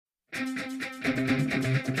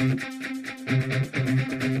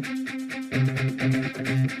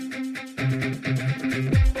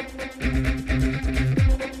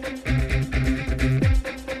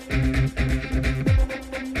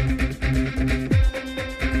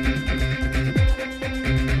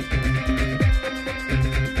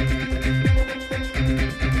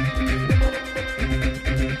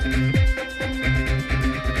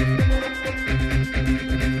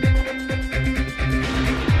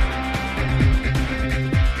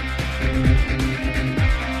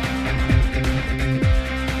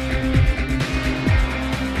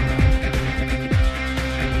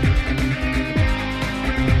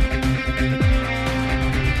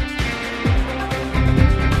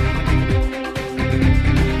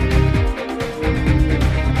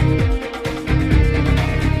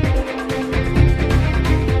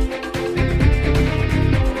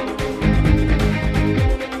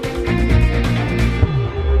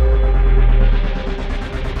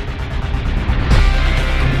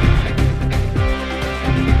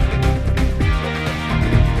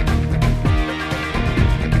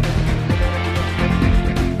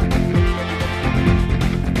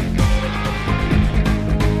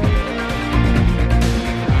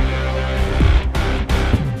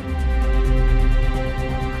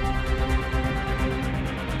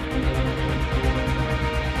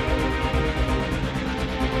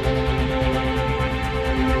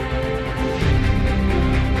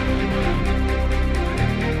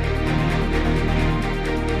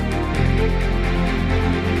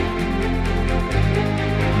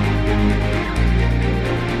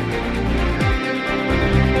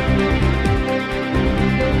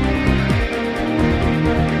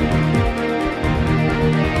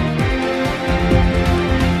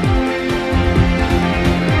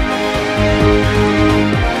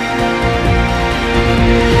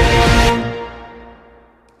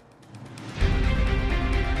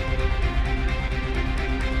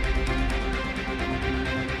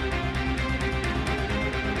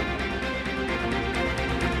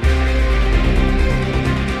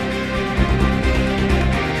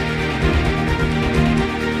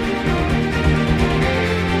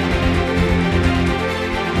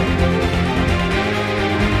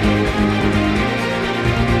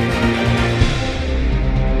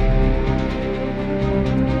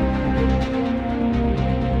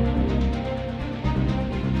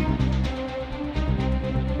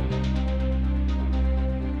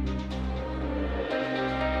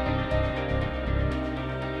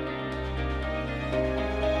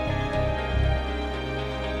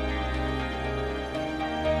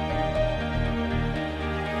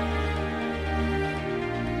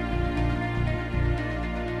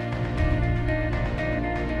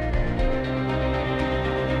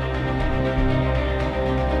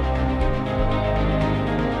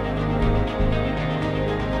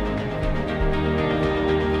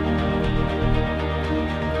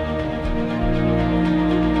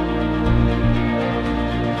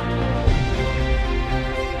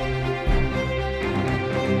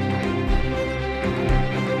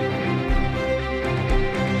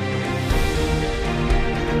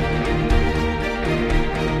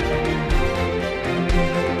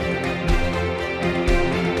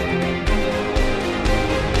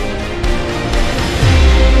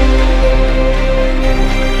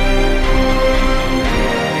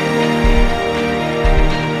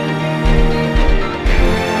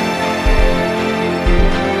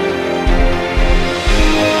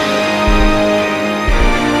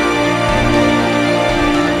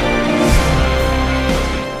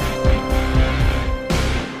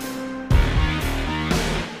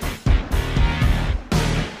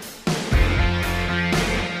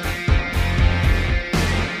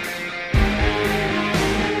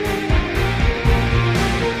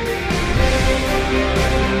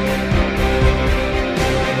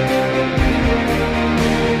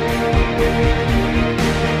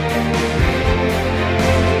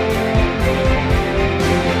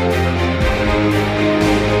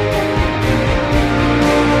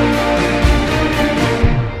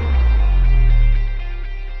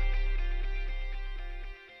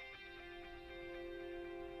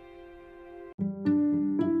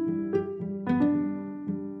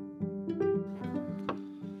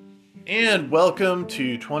And welcome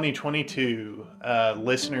to 2022,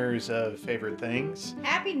 listeners of Favorite Things.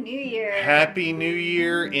 Happy New Year! Happy New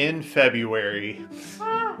Year in February.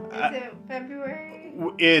 Oh, is it February?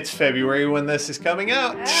 It's February when this is coming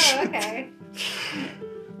out. Oh, okay.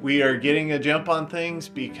 We are getting a jump on things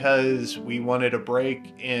because we wanted a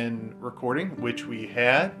break in recording, which we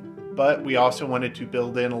had. but we also wanted to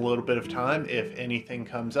build in a little bit of time if anything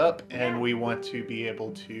comes up and Yeah. we want to be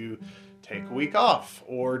able to take a week off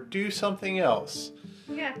or do something else.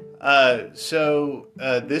 Yeah. So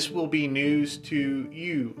this will be news to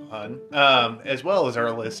you, Hun, as well as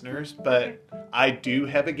our listeners, but I do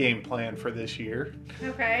have a game plan for this year.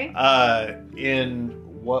 Okay. In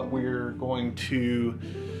what we're going to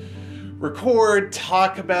record,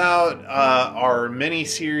 talk about our mini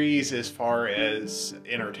series as far as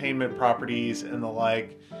entertainment properties and the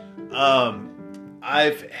like.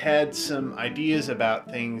 I've had some ideas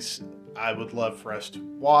about things I would love for us to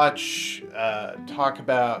watch, talk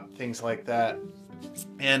about, things like that.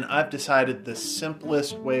 And I've decided the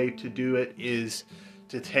simplest way to do it is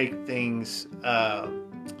to take things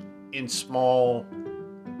in small,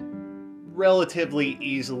 relatively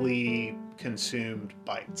easily consumed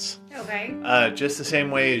bites. Okay. Just the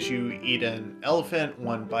same way as you eat an elephant,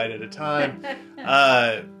 one bite at a time.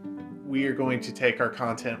 We are going to take our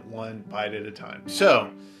content one bite at a time.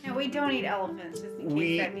 So, No, we don't eat elephants, just in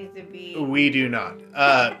case that needs to be... we do not.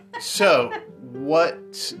 So,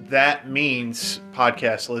 what that means,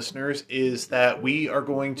 podcast listeners, is that we are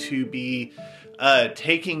going to be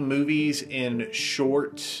taking movies in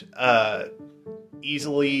short,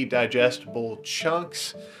 easily digestible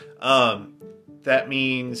chunks. That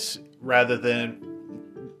means rather than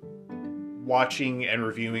watching and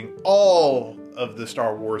reviewing all of the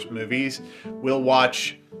Star Wars movies, we'll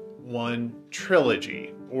watch one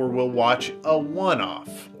trilogy, or we'll watch a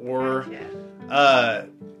one-off, or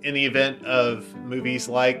in the event of movies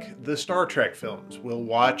like the Star Trek films, we'll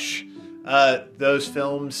watch those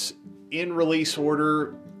films in release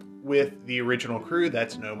order with the original crew.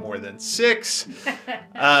 That's no more than 6.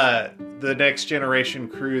 The Next Generation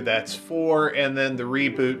crew, that's 4. And then the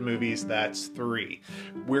reboot movies, that's 3.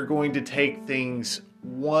 We're going to take things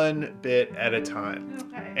one bit at a time.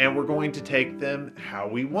 Okay. And we're going to take them how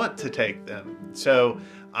we want to take them. So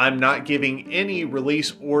I'm not giving any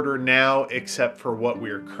release order now except for what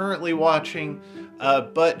we are currently watching,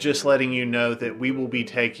 but just letting you know that we will be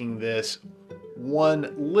taking this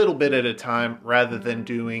one little bit at a time rather than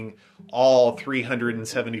doing all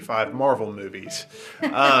 375 Marvel movies.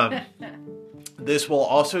 This will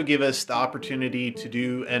also give us the opportunity to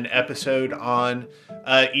do an episode on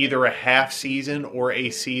either a half season or a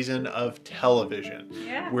season of television.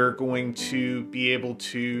 Yeah. We're going to be able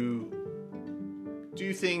to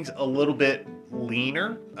do things a little bit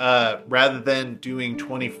leaner rather than doing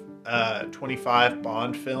 25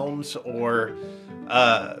 Bond films or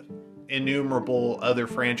innumerable other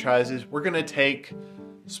franchises. We're going to take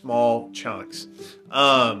small chunks.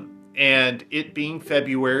 And it being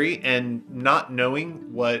February and not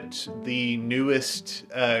knowing what the newest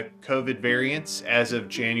COVID variants as of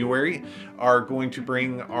January are going to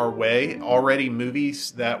bring our way, already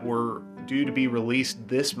movies that were due to be released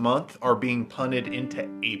this month are being punted into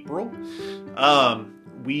April.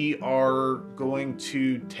 We are going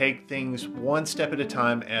to take things one step at a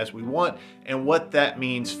time as we want. And what that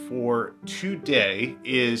means for today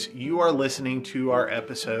is you are listening to our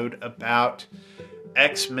episode about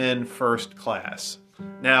X-Men First Class.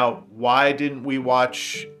 Now, why didn't we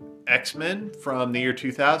watch X-Men from the year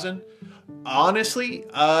 2000? Honestly,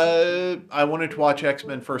 I wanted to watch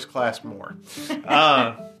X-Men First Class more.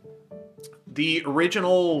 The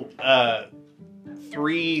original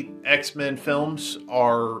 3 X-Men films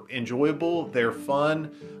are enjoyable. They're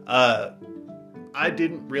fun. I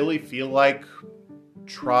didn't really feel like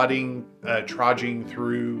trudging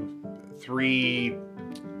through 3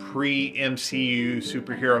 pre-MCU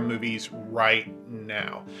superhero movies right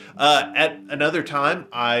now. At another time,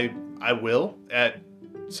 I will at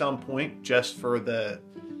some point, just for the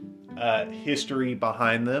history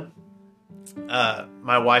behind them.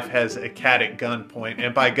 My wife has a cat at gunpoint,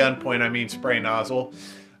 and by gunpoint I mean spray nozzle,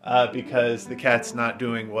 because the cat's not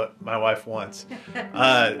doing what my wife wants.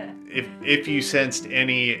 If you sensed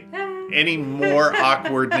any more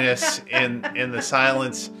awkwardness in the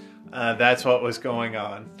silence, that's what was going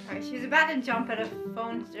on. All right, she's about to jump at a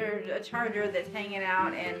phone or a charger that's hanging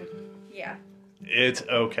out, and yeah, It's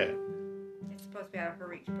okay. it's supposed to be out of her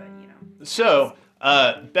reach, but you know. So,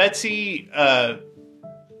 Betsy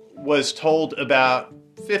was told about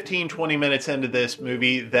 15-20 minutes into this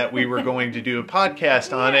movie that we were going to do a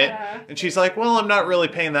podcast on it, and she's like, well, I'm not really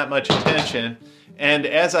paying that much attention. And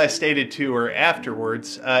as I stated to her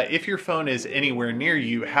afterwards, if your phone is anywhere near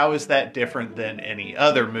you, how is that different than any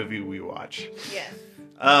other movie we watch? Yes.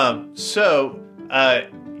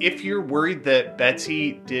 If you're worried that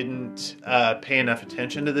Betsy didn't pay enough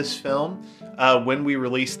attention to this film, when we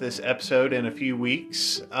release this episode in a few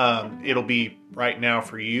weeks, it'll be right now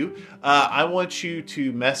for you. I want you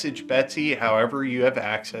to message Betsy however you have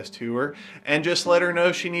access to her and just let her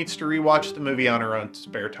know she needs to rewatch the movie on her own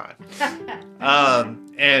spare time.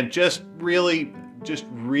 And just really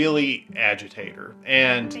agitate her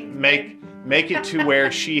and make it to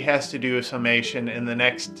where she has to do a summation in the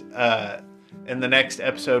next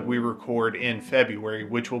episode we record in February,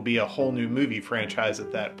 which will be a whole new movie franchise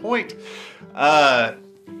at that point. I'll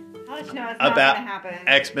let you know it's not about gonna happen.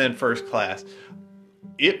 X-Men First Class.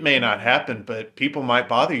 It may not happen, but people might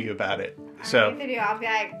bother you about it. So If they do, I'll be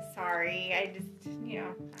like, sorry, I just,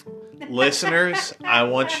 listeners, I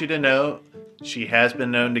want you to know she has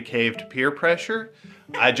been known to cave to peer pressure.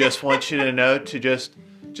 I just want you to know to just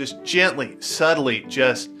gently, subtly,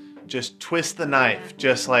 just twist the knife,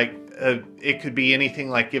 just like it could be anything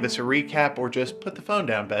like give us a recap or just put the phone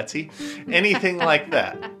down, Betsy. Anything like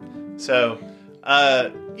that. So,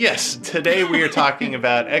 yes, today we are talking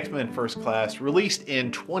about X-Men First Class, released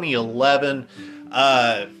in 2011.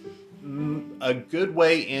 A good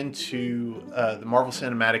way into the Marvel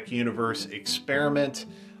Cinematic Universe experiment.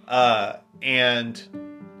 And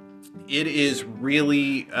it is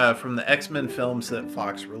really, from the X-Men films that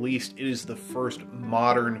Fox released, it is the first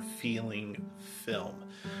modern feeling film.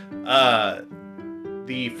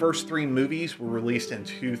 The first three movies were released in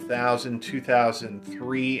 2000,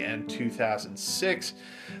 2003, and 2006.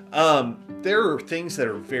 There are things that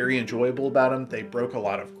are very enjoyable about them. They broke a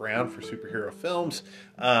lot of ground for superhero films,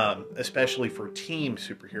 especially for team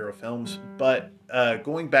superhero films. But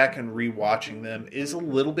going back and rewatching them is a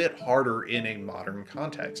little bit harder in a modern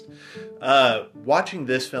context. Watching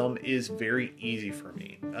this film is very easy for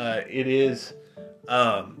me. It is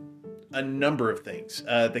a number of things.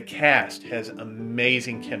 The cast has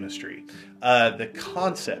amazing chemistry. The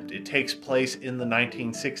concept, it takes place in the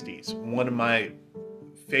 1960s. One of my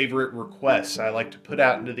favorite requests I like to put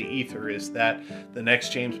out into the ether is that the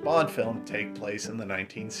next James Bond film take place in the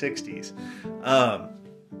 1960s.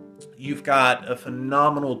 You've got a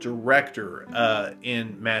phenomenal director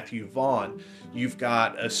in Matthew Vaughn. You've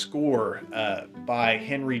got a score by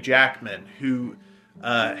Henry Jackman, who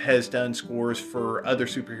has done scores for other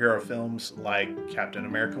superhero films like Captain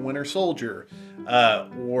America Winter Soldier,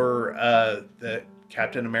 or the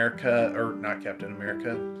Captain America, or not Captain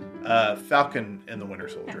America, Falcon and the Winter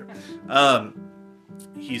Soldier.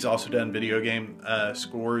 He's also done video game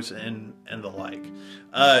scores and the like.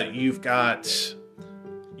 You've got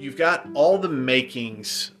all the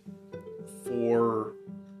makings for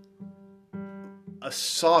a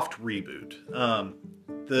soft reboot.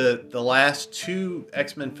 The last two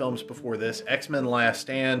X-Men films before this, X-Men Last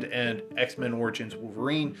Stand and X-Men Origins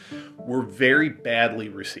Wolverine, were very badly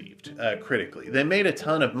received critically. They made a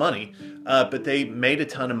ton of money, but they made a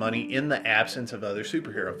ton of money in the absence of other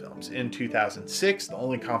superhero films. In 2006, the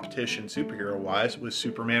only competition superhero-wise was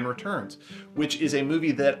Superman Returns, which is a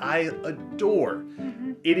movie that I adore.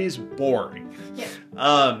 Mm-hmm. It is boring.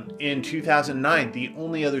 Yeah. In 2009, the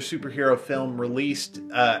only other superhero film released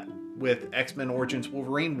with X-Men Origins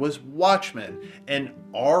Wolverine was Watchmen, an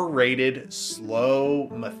R-rated, slow,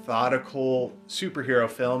 methodical superhero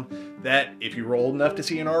film that, if you were old enough to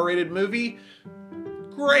see an R-rated movie,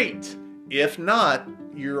 great. If not,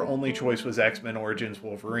 your only choice was X-Men Origins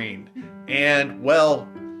Wolverine. And, well,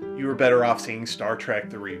 you were better off seeing Star Trek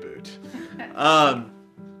the reboot.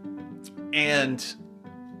 And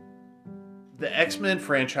the X-Men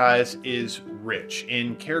franchise is rich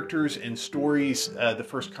in characters and stories. The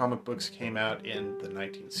first comic books came out in the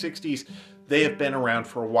 1960s. They have been around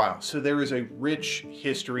for a while. So there is a rich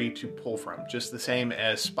history to pull from. Just the same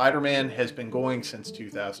as Spider-Man has been going since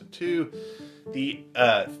 2002. The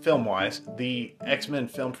film-wise, the X-Men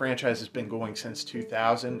film franchise has been going since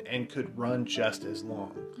 2000 and could run just as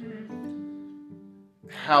long. Mm-hmm.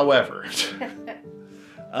 However,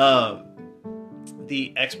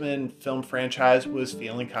 the X-Men film franchise was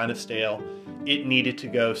feeling kind of stale. It needed to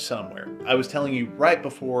go somewhere. I was telling you right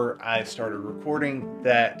before I started recording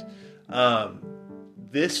that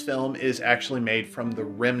this film is actually made from the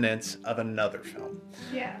remnants of another film.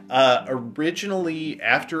 Yeah. Originally,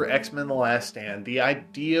 after X-Men The Last Stand, the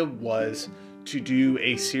idea was to do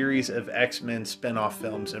a series of X-Men spin-off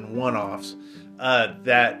films and one-offs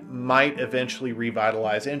that might eventually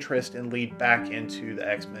revitalize interest and lead back into the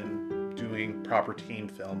X-Men doing proper team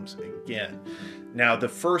films again. Now, the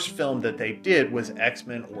first film that they did was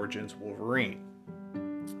X-Men Origins Wolverine,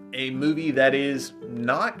 a movie that is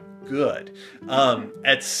not good.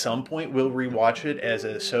 At some point, we'll rewatch it as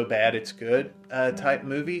a so bad it's good type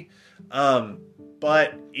movie,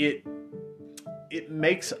 but it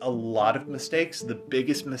makes a lot of mistakes. The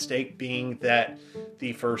biggest mistake being that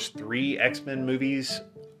the first 3 X-Men movies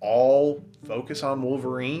all focus on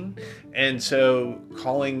Wolverine. And so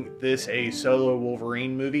calling this a solo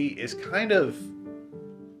Wolverine movie is kind of,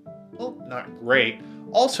 well, not great.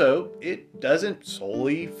 Also, it doesn't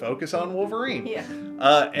solely focus on Wolverine. Yeah.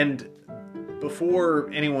 And before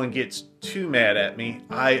anyone gets too mad at me,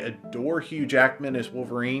 I adore Hugh Jackman as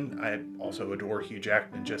Wolverine. I also adore Hugh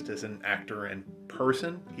Jackman just as an actor and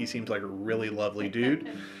person. He seems like a really lovely dude.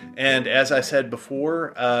 And as I said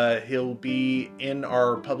before, he'll be in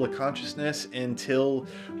our public consciousness until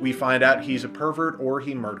we find out he's a pervert or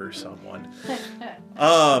he murders someone.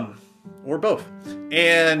 Or both.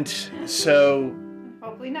 And so...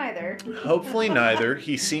 Hopefully neither. Hopefully neither.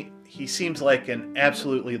 He seems like an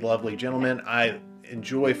absolutely lovely gentleman. I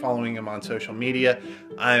enjoy following him on social media.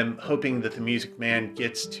 I'm hoping that the Music Man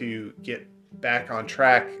gets to get back on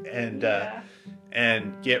track and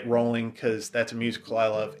get rolling, because that's a musical I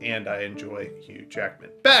love and I enjoy Hugh Jackman.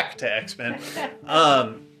 Back to X-Men.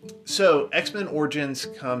 So X-Men Origins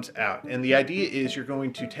comes out, and the idea is you're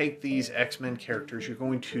going to take these X-Men characters, you're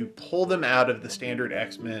going to pull them out of the standard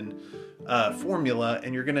X-Men formula,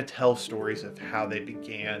 and you're going to tell stories of how they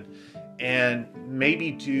began, and maybe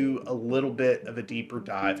do a little bit of a deeper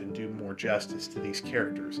dive and do more justice to these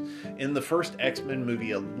characters. In the first X-Men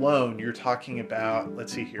movie alone, you're talking about,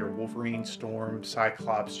 let's see here, Wolverine, Storm,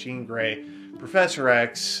 Cyclops, Jean Grey, Professor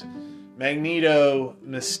X, Magneto,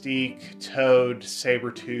 Mystique, Toad,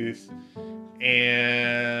 Sabretooth,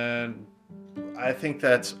 and I think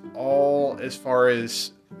that's all as far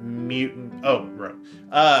as mutant... Oh,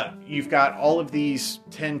 right. You've got all of these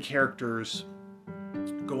 10 characters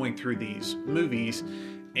going through these movies,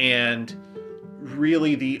 and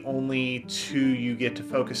really the only 2 you get to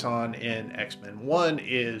focus on in X-Men 1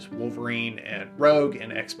 is Wolverine and Rogue,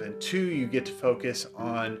 and X-Men 2 you get to focus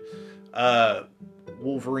on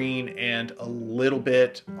Wolverine and a little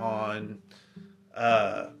bit on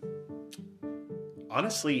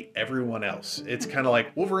honestly everyone else. It's kind of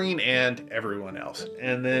like Wolverine and everyone else.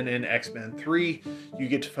 And then in X-Men 3 you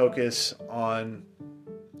get to focus on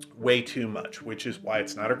way too much, which is why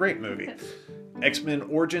it's not a great movie. X-Men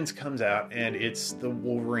Origins comes out, and it's the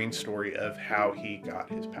Wolverine story of how he got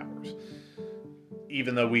his powers,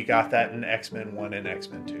 even though we got that in X-Men 1 and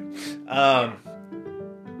X-Men 2.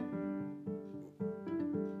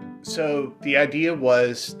 So the idea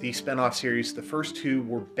was the spinoff series, the first 2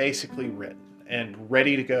 were basically written and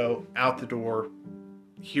ready to go out the door.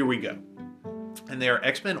 Here we go. And they are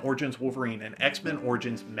X-Men Origins Wolverine and X-Men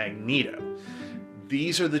Origins Magneto.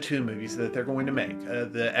 These are the 2 movies that they're going to make.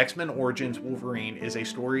 The X-Men Origins Wolverine is a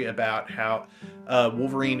story about how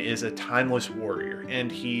Wolverine is a timeless warrior, and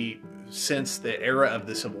he, since the era of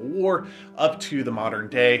the Civil War up to the modern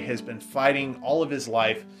day, has been fighting all of his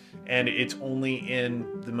life, and it's only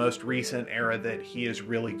in the most recent era that he has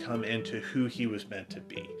really come into who he was meant to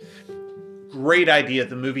be. Great idea.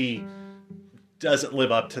 The movie doesn't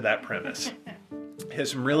live up to that premise. It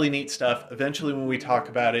has some really neat stuff. Eventually, when we talk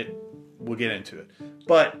about it, we'll get into it.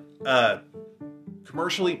 But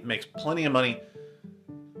commercially, it makes plenty of money.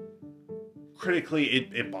 Critically,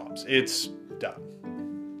 it bombs. It's done.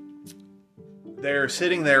 They're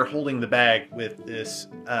sitting there holding the bag with this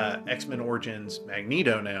X-Men Origins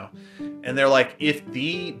Magneto now, and they're like, if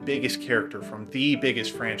the biggest character from the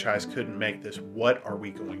biggest franchise couldn't make this, what are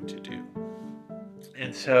we going to do?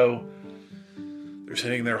 And so they're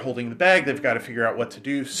sitting there holding the bag. They've got to figure out what to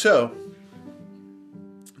do. So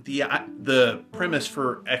the premise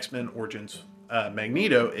for X-Men Origins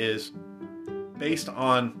Magneto is based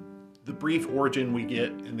on the brief origin we get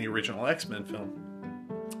in the original X-Men film.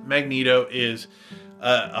 Magneto is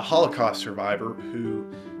a Holocaust survivor who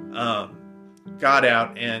got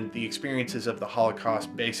out, and the experiences of the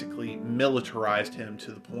Holocaust basically militarized him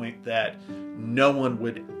to the point that no one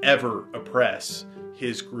would ever oppress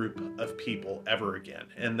his group of people ever again.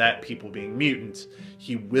 And that people being mutants,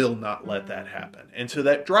 he will not let that happen. And so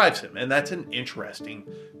that drives him, and that's an interesting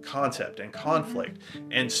concept and conflict.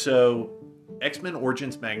 And so X-Men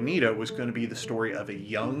Origins Magneto was going to be the story of a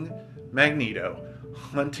young Magneto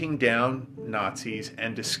hunting down Nazis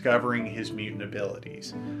and discovering his mutant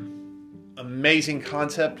abilities. Amazing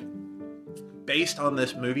concept. Based on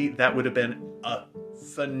this movie, that would have been a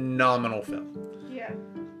phenomenal film. Yeah.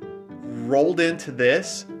 Rolled into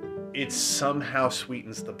this, it somehow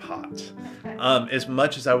sweetens the pot. As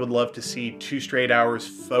much as I would love to see 2 straight hours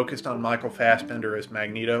focused on Michael Fassbender as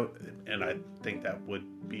Magneto, and I think that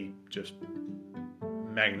would be just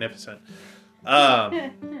magnificent.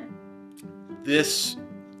 This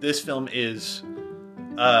film is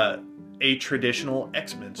a traditional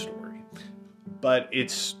X-Men story. but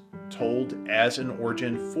it's told as an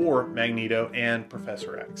origin for Magneto and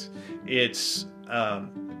Professor X. It's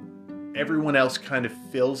everyone else kind of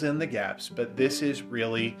fills in the gaps, but this is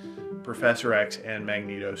really Professor X and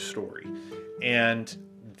Magneto's story. And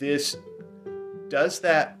this does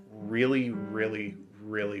that really, really,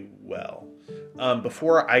 really well.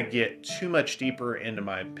 Before I get too much deeper into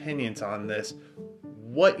my opinions on this,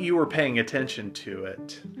 what you were paying attention to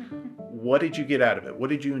it, what did you get out of it? What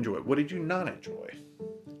did you enjoy? What did you not enjoy?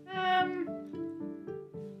 I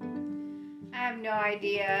have no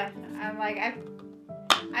idea. I'm like,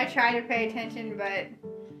 I try to pay attention, but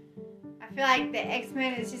I feel like the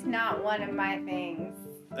X-Men is just not one of my things.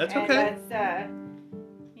 That's and okay. That's,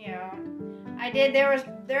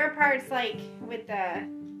 there were parts like with the, I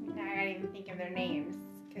gotta even think of their names,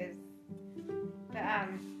 because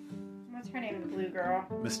what's her name, the blue girl?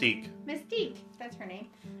 Mystique, that's her name.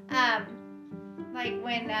 Like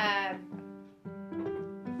when,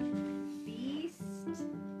 Beast, is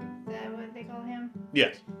that what they call him?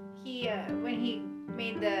 yes. He, when he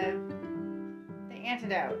made the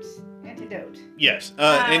antidote. Yes.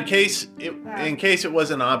 In case it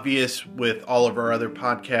wasn't obvious with all of our other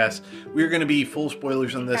podcasts, we're going to be full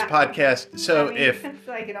spoilers on this podcast. So it's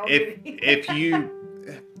like an old movie. if you,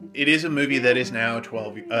 it is a movie that is now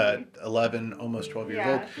 11, almost 12 years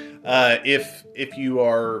old. If you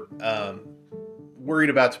are worried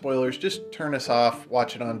about spoilers, just turn us off.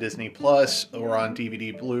 Watch it on Disney Plus or on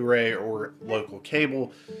DVD, Blu-ray, or local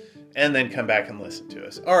cable. And then come back and listen to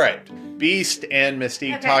us. All right. Beast and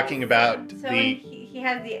Mystique talking about so he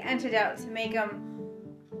has the antidote to make them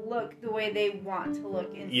look the way they want to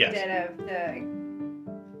look instead of the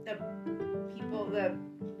people,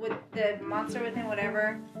 with the monster with him,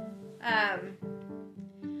 whatever. I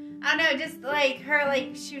don't know, just like her,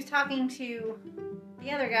 like she was talking to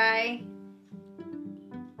the other guy,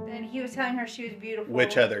 and he was telling her she was beautiful.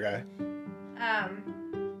 Which other guy?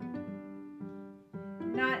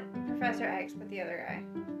 Not Professor X, but the other guy.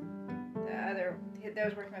 That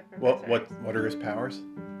was working with Professor X. What are his powers?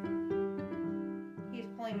 He's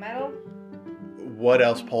pulling metal. What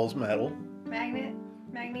else pulls metal?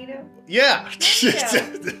 Magneto. Yeah.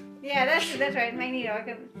 Yeah, that's right, Magneto. You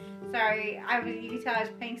can tell I was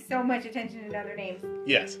paying so much attention to other names.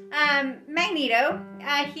 Yes. Magneto.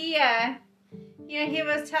 He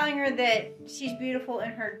was telling her that she's beautiful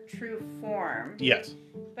in her true form. Yes.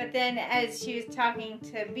 But then as she was talking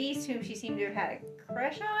to Beast, whom she seemed to have had a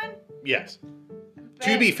crush on. Yes.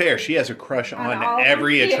 To be fair, she has a crush on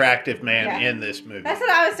every attractive man in this movie. That's what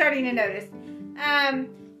I was starting to notice.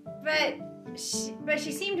 But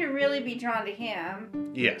she seemed to really be drawn to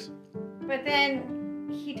him. Yes. But then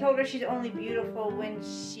he told her she's only beautiful when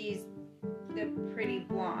she's the pretty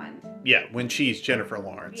blonde. Yeah, when she's Jennifer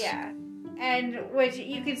Lawrence. Yeah. And which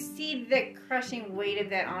you could see the crushing weight of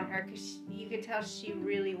that on her, because you could tell she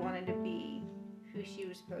really wanted to be who she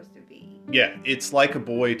was supposed to be. Yeah, it's like a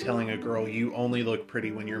boy telling a girl, you only look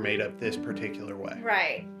pretty when you're made up this particular way.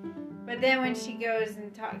 Right. But then when she goes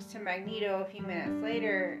and talks to Magneto a few minutes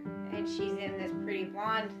later, and she's in this pretty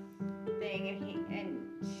blonde thing, and he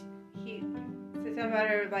says something about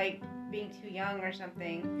her like being too young or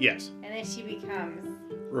something. Yes. And then she becomes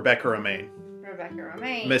Rebecca Romijn.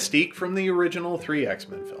 Mystique from the original 3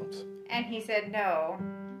 X-Men films. And he said no,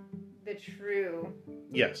 the true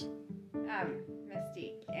Yes.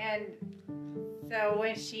 Mystique. And so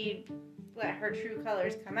when she let her true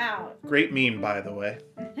colors come out. Great meme, by the way.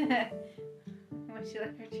 When she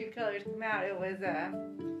let her true colors come out, it was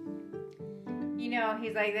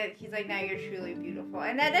he's like that. He's like, now you're truly beautiful,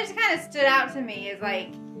 and that just kind of stood out to me. Is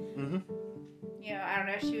like, I don't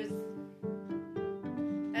know. She was.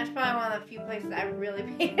 That's probably one of the few places I really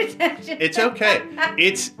paid attention. It's okay.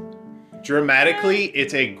 It's dramatically,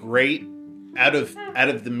 it's a great out of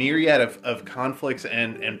the myriad of conflicts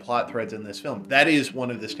and plot threads in this film. That is one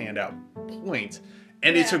of the standout points,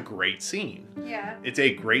 and it's a great scene. Yeah, it's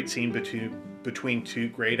a great scene between two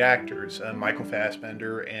great actors, Michael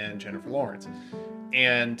Fassbender and Jennifer Lawrence,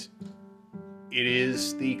 and it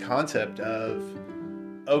is the concept of,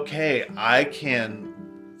 okay, I can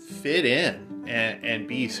fit in and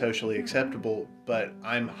be socially acceptable, but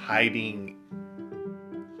I'm hiding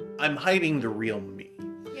the real me.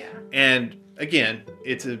 Yeah. And again,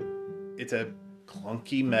 it's a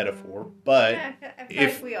clunky metaphor, but I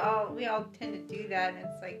feel like we all tend to do that, and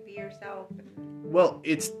it's like, be yourself. Well,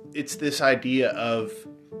 it's this idea of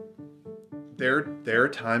there are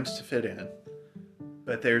times to fit in,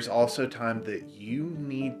 but there's also time that you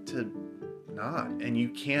need to not, and you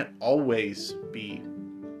can't always be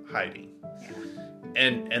hiding. Yeah.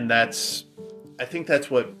 And I think that's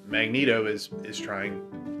what Magneto is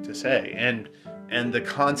trying to say. And and the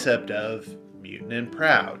concept of mutant and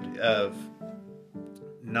proud, of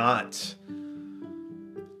not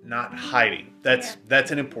hiding. That's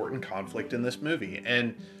an important conflict in this movie,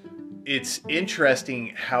 and it's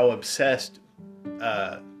interesting how obsessed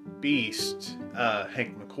Beast,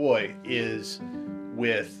 Hank McCoy, is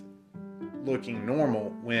with looking normal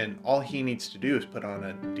when all he needs to do is put on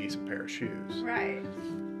a decent pair of shoes. Right.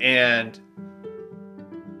 And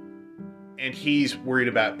he's worried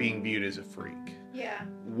about being viewed as a freak. Yeah.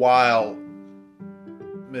 While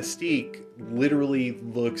Mystique literally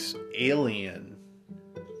looks alien,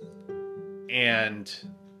 and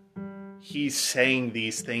he's saying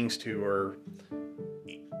these things to her,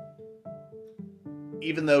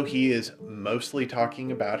 even though he is mostly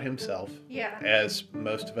talking about himself, as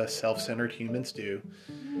most of us self-centered humans do.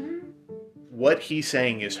 Mm-hmm. What he's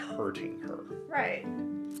saying is hurting her. Right.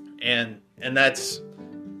 And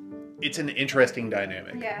it's an interesting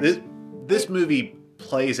dynamic. Yeah. This movie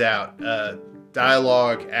plays out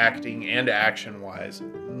dialogue, acting, and action-wise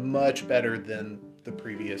much better than the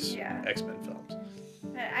previous X-Men films.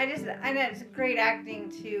 And it's great acting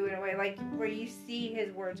too, in a way, like where you see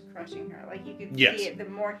his words crushing her. Like you can see it. The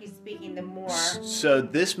more he's speaking, the more. So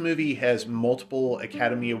this movie has multiple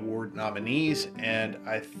Academy Award nominees, and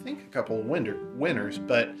I think a couple of winners.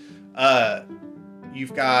 But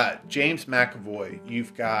you've got James McAvoy,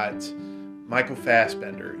 you've got Michael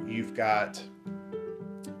Fassbender, you've got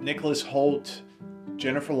Nicholas Hoult,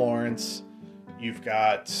 Jennifer Lawrence, you've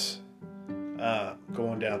got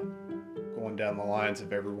going down the lines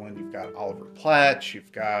of everyone. You've got Oliver Platt.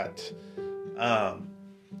 You've got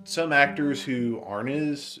some actors who aren't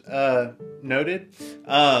as noted.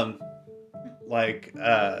 Like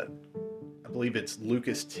I believe it's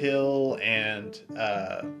Lucas Till and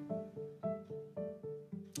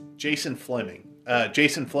Jason Fleming.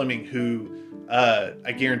 Jason Fleming, who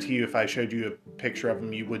I guarantee you, if I showed you a picture of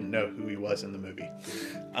him, you wouldn't know who he was in the movie.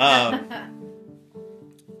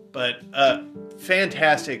 But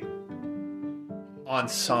fantastic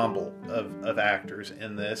ensemble of actors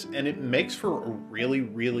in this, and it makes for a really,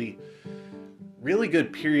 really, really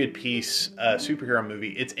good period piece superhero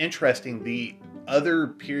movie. It's interesting, the other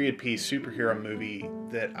period piece superhero movie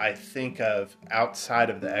that I think of outside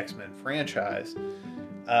of the X-Men franchise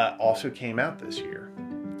also came out this year.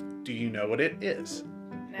 Do you know what it is?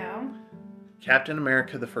 No. Captain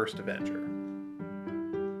America: The First Avenger.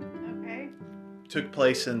 Okay. Took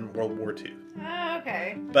place in World War II. Oh,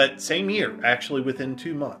 okay. But same year, actually within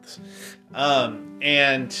 2 months.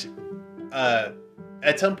 And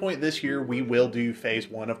at some point this year, we will do phase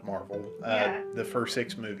 1 of Marvel, the first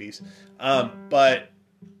 6 movies. But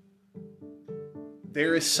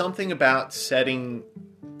there is something about setting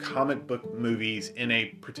comic book movies in a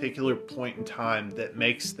particular point in time that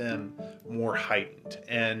makes them more heightened.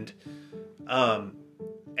 And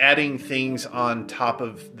adding things on top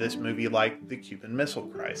of this movie like the Cuban Missile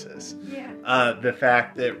Crisis. Yeah. The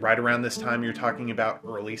fact that right around this time you're talking about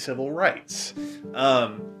early civil rights.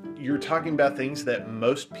 You're talking about things that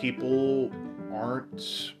most people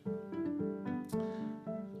aren't.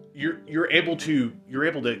 You're able to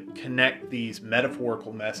connect these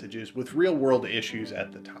metaphorical messages with real world issues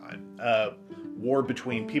at the time. War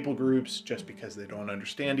between people groups just because they don't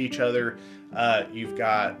understand each other. You've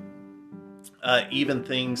got even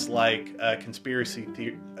things like conspiracy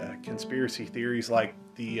theories like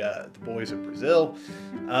the Boys of Brazil,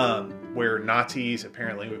 where Nazis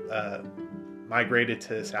apparently migrated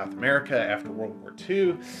to South America after World War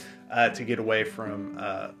II to get away from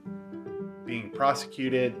being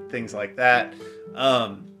prosecuted, things like that.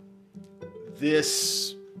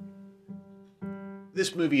 This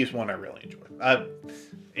movie is one I really enjoy.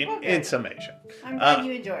 In summation, I'm glad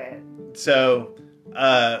you enjoy it. So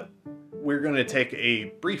we're going to take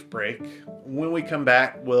a brief break. When we come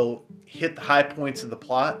back, we'll hit the high points of the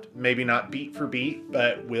plot. Maybe not beat for beat,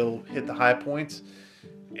 but we'll hit the high points.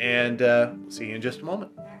 And we'll see you in just a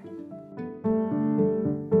moment.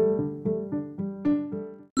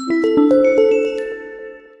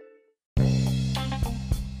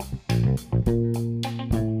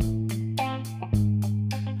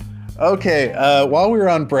 Okay, while we were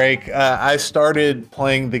on break, I started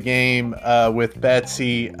playing the game with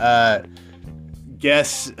Betsy.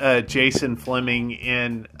 Guess Jason Fleming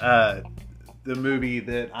in the movie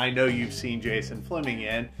that I know you've seen Jason Fleming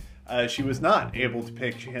in. She was not able to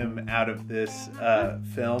pick him out of this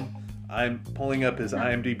film. I'm pulling up his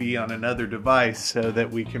IMDb on another device so that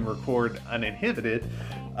we can record uninhibited.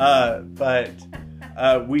 But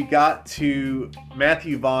we got to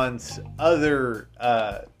Matthew Vaughn's other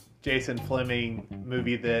Jason Fleming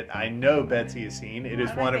movie that I know Betsy has seen. It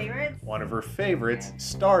is one of her favorites,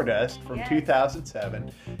 Stardust from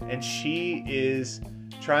 2007, and she is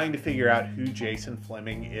trying to figure out who Jason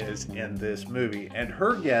Fleming is in this movie. And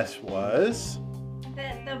her guess was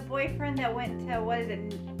the boyfriend that went to, what is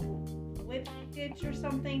it, Whipstitch or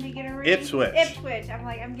something to get a ring? Ipswich.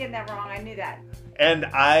 I'm getting that wrong. I knew that. And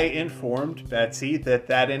I informed Betsy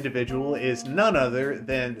that individual is none other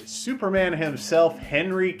than Superman himself,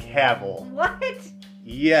 Henry Cavill. What?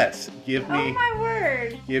 Yes. Give me. Oh my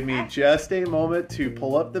word. Give me just a moment to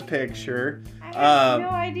pull up the picture. I have no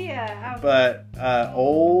idea. But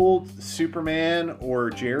old Superman,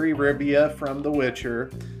 or Jerry Ribia from The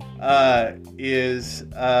Witcher, is.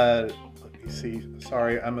 Let me see.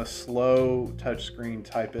 Sorry, I'm a slow touchscreen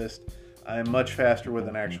typist. I'm much faster with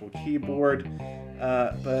an actual keyboard.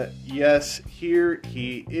 But yes, here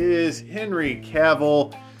he is, Henry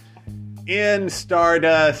Cavill in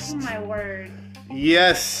Stardust. Oh my word.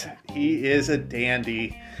 Yes, he is a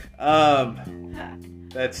dandy.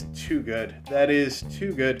 That's too good. That is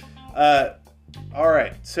too good.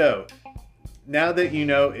 Alright, so now that you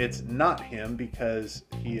know it's not him because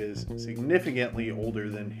he is significantly older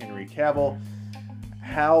than Henry Cavill,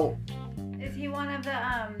 how... Is he one of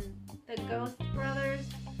the Ghost brothers?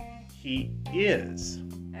 He is.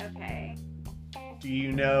 Okay. Do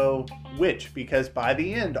you know which? Because by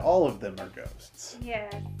the end, all of them are ghosts.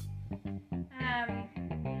 Yes.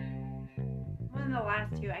 One of the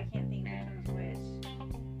last two, I can't think which one's which.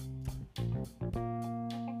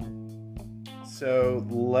 So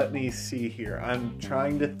let me see here. I'm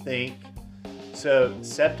trying to think. So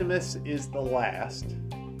Septimus is the last.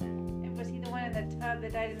 Was he the one in the tub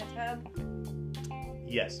that died in the tub?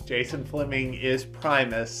 Yes, Jason Fleming is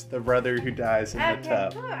Primus, the brother who dies in the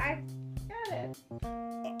tub. Cool. I got it.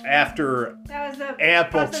 After that was the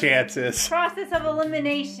ample chances. Process of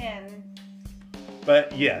elimination.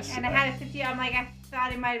 But yes. And I had a 50. I'm like, I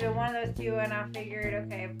thought it might have been one of those two, and I figured,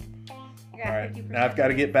 okay, I got 50%. Now I've got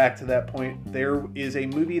to get back to that point. There is a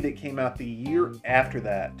movie that came out the year after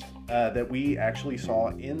that that we actually saw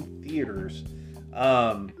in theaters.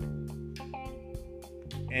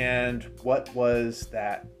 And what was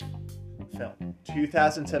that film?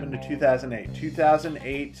 2007 to 2008.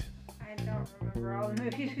 2008. I don't remember all the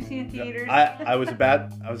movies we've seen in theaters. I was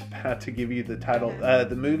about to give you the title.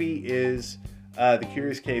 The movie is The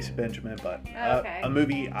Curious Case of Benjamin Button. Okay. A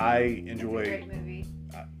movie I enjoy. It's a great movie.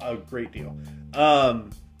 A great deal.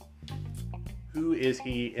 Who is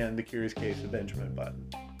he in The Curious Case of Benjamin Button?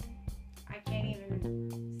 I can't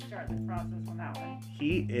even start the process on that one.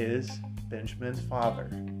 He is Benjamin's father.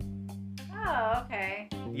 Oh, okay.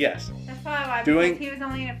 Yes. That's probably why, because he was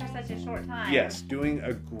only in it for such a short time. Yes, doing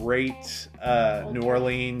a great New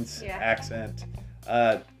Orleans accent.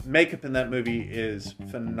 Makeup in that movie is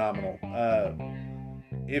phenomenal.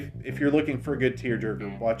 If you're looking for a good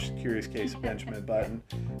tearjerker, watch Curious Case of Benjamin Button.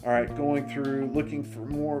 All right, going through, looking for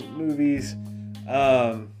more movies.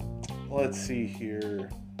 Let's see here.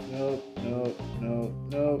 Nope.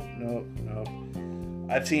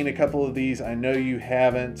 I've seen a couple of these. I know you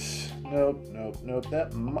haven't. Nope.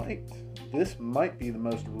 This might be the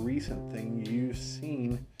most recent thing you've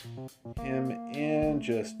seen him in.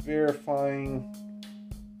 Just verifying.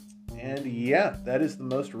 And yeah, that is the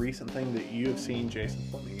most recent thing that you have seen Jason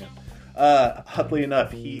Fleming in. Oddly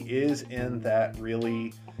enough, he is in that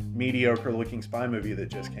really mediocre looking spy movie that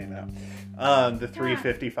just came out. The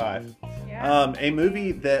 355. Yeah. A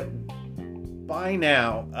movie that by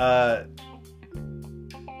now,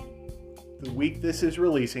 the week this is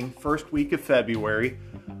releasing, first week of February,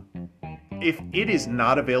 if it is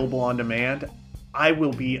not available on demand, I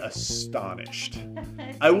will be astonished.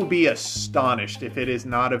 I will be astonished if it is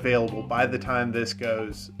not available by the time this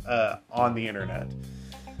goes on the internet.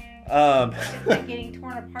 It's like getting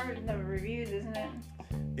torn apart in the reviews, isn't it?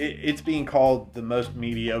 It's being called the most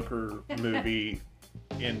mediocre movie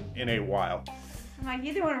in a while. I'm like,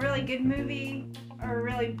 either want a really good movie or a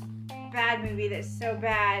really bad movie that's so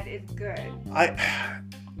bad it's good.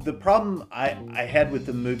 The problem I had with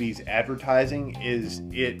the movie's advertising is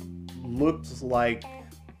it looked like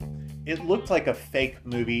a fake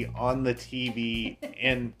movie on the TV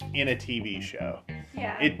in a TV show.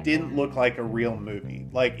 Yeah. It didn't look like a real movie.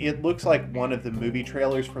 Like, it looks like one of the movie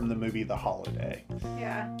trailers from the movie The Holiday.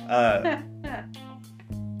 Yeah.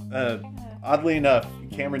 Oddly enough,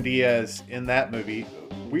 Cameron Diaz in that movie,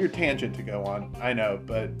 weird tangent to go on, I know,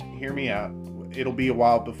 but hear me out. It'll be a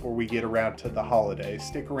while before we get around to The Holiday.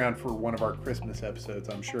 Stick around for one of our Christmas episodes,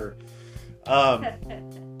 I'm sure.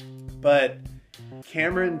 But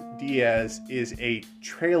Cameron Diaz is a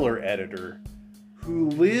trailer editor who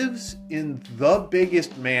lives in the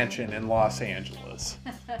biggest mansion in Los Angeles,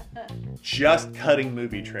 just cutting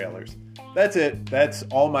movie trailers. That's it. That's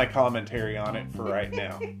all my commentary on it for right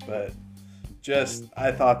now. But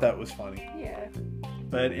I thought that was funny. Yeah.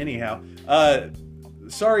 But anyhow,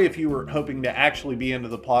 sorry if you were hoping to actually be into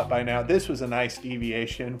the plot by now. This was a nice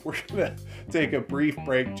deviation. We're going to take a brief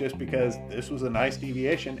break just because this was a nice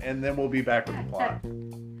deviation, and then we'll be back with the plot.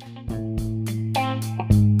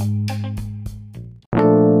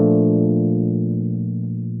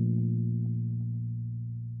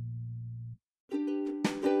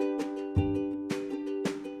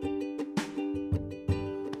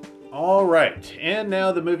 All right, and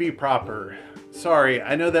now the movie proper. Sorry,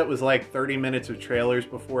 I know that was like 30 minutes of trailers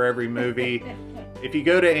before every movie. If you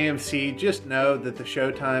go to AMC, just know that the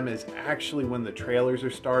showtime is actually when the trailers are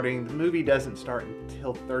starting. The movie doesn't start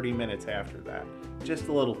until 30 minutes after that. Just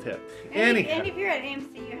a little tip. And if you're at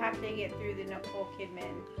AMC, you have to get through the Nicole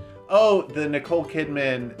Kidman. Oh, the Nicole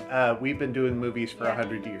Kidman, we've been doing movies for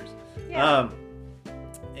 100 years. Yeah.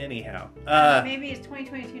 Anyhow. Maybe it's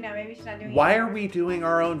 2022 now. Maybe she's not doing it. Why are we doing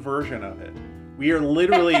our own version of it? We are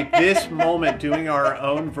literally this moment doing our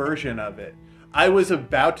own version of it. I was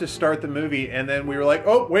about to start the movie, and then we were like,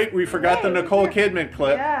 oh, wait, we forgot the Nicole Kidman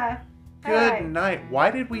clip. Yeah. Good night. Why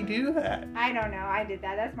did we do that? I don't know. I did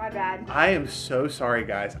that. That's my bad. I am so sorry,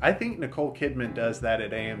 guys. I think Nicole Kidman does that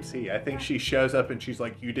at AMC. I think she shows up and she's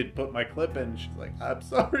like, you didn't put my clip in. She's like, I'm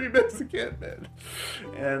sorry, Miss Kidman.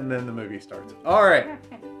 And then the movie starts. All right.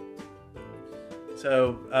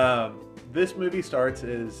 So this movie starts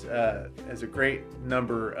as a great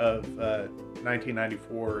number of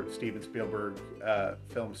 1994 Steven Spielberg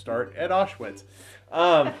films start at Auschwitz.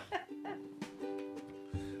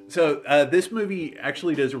 So this movie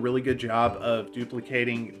actually does a really good job of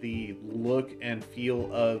duplicating the look and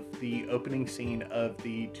feel of the opening scene of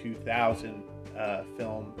the 2000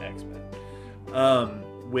 film X-Men,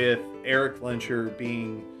 with Eric Lehnsherr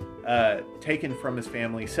being taken from his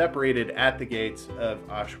family, separated at the gates of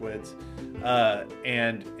Auschwitz,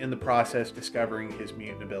 and in the process discovering his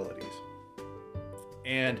mutant abilities.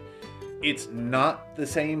 And it's not the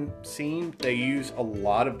same scene. They use a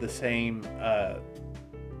lot of the same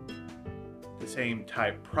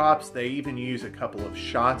type props. They even use a couple of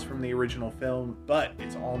shots from the original film, but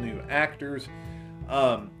it's all new actors.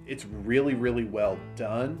 It's really, really well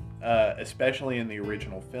done, especially in the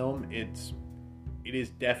original film. It is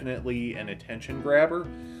definitely an attention grabber.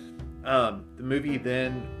 The movie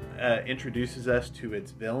then introduces us to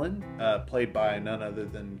its villain, played by none other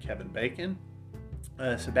than Kevin Bacon,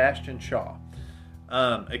 Sebastian Shaw,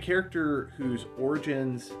 a character whose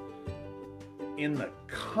origins in the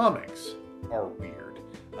comics are weird.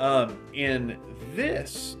 In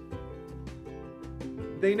this,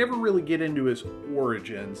 they never really get into his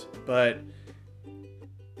origins, but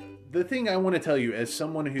the thing I want to tell you, as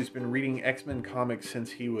someone who's been reading X-Men comics since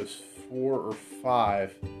he was 4 or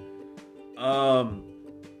 5,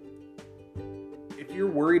 if you're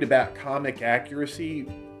worried about comic accuracy,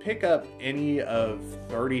 pick up any of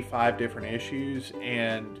 35 different issues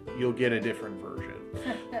and you'll get a different version.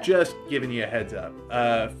 Just giving you a heads up.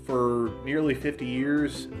 For nearly 50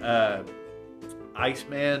 years,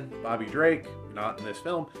 Iceman, Bobby Drake, not in this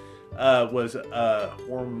film, was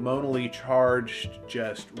hormonally charged,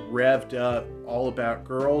 just revved up, all about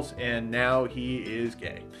girls, and now he is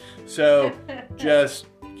gay. So, just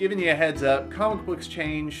giving you a heads up. Comic books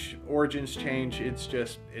change, origins change.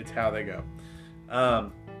 It's how they go.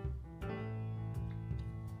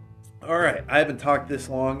 All right, I haven't talked this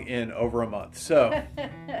long in over a month, so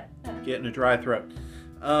getting a dry throat.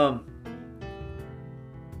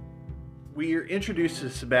 We are introduced to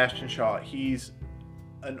Sebastian Shaw. He's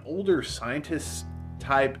an older scientist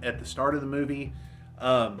type at the start of the movie.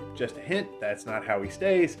 Just a hint, that's not how he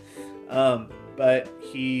stays. But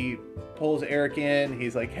he pulls Eric in.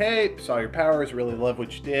 He's like, hey, saw your powers, really love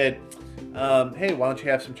what you did. Hey, why don't you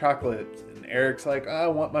have some chocolate? And Eric's like, I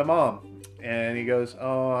want my mom. And he goes,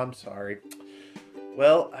 oh, I'm sorry.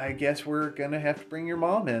 Well, I guess we're going to have to bring your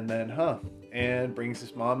mom in then, huh? And brings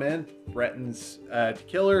his mom in, threatens to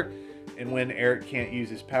kill her. And when Eric can't use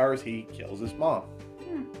his powers, he kills his mom.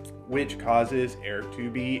 Which causes Eric to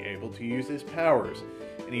be able to use his powers.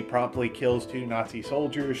 And he promptly kills 2 Nazi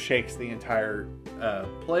soldiers, shakes the entire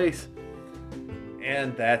place.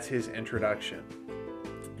 And that's his introduction.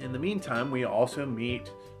 In the meantime, we also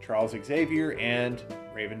meet Charles Xavier and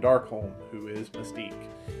Raven Darkholm, who is Mystique,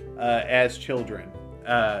 as children.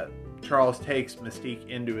 Charles takes Mystique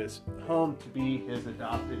into his home to be his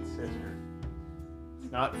adopted sister.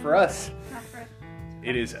 It's not for us. Not for us.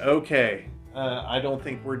 It is okay. I don't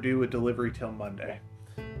think we're due a delivery till Monday.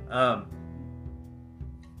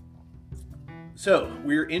 So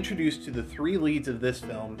we're introduced to the three leads of this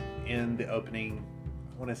film in the opening,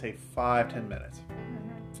 I want to say 5-10 minutes.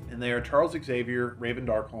 And they are Charles Xavier, Raven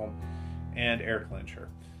Darkholme, and Eric Lehnsherr.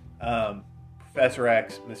 Professor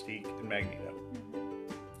X, Mystique, and Magneto.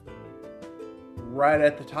 Right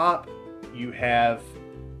at the top, you have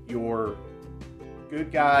your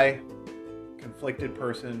good guy, conflicted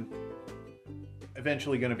person,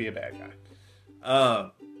 eventually going to be a bad guy.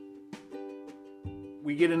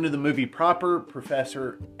 We get into the movie proper.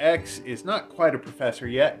 Professor X is not quite a professor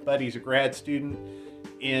yet, but he's a grad student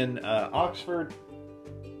in Oxford.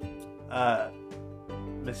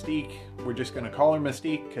 Mystique, we're just going to call her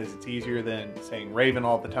Mystique because it's easier than saying Raven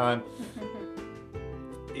all the time,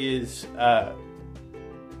 is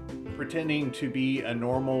pretending to be a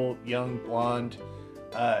normal young blonde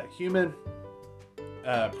human.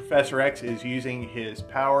 Professor X is using his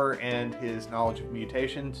power and his knowledge of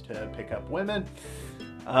mutations to pick up women.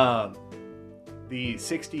 The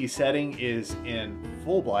 60s setting is in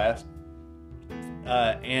full blast.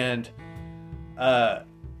 And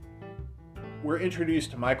we're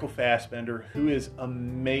introduced to Michael Fassbender, who is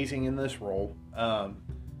amazing in this role.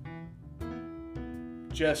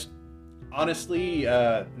 Just honestly,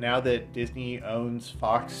 now that Disney owns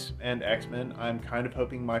Fox and X-Men, I'm kind of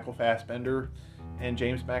hoping Michael Fassbender and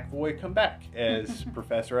James McAvoy come back as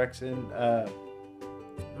Professor X and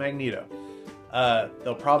Magneto.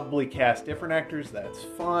 They'll probably cast different actors. That's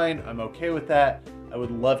fine. I'm okay with that. I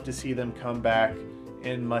would love to see them come back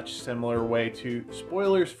in much similar way to,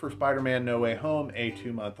 spoilers for Spider-Man No Way Home, a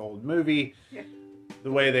 2-month-old movie. Yeah.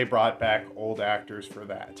 The way they brought back old actors for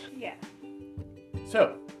that. Yeah.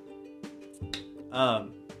 So,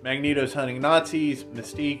 Magneto's hunting Nazis.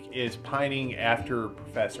 Mystique is pining after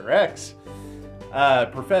Professor X.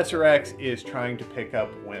 Professor X is trying to pick up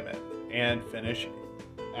women and finish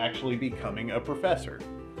actually becoming a professor.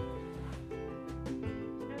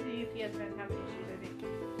 The UPS man have issues, I think.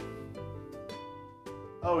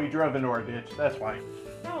 Oh, he drove into our ditch. That's why.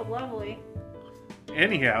 Oh, lovely.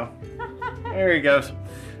 Anyhow, there he goes.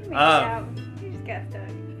 You just got stuck.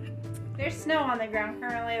 There's snow on the ground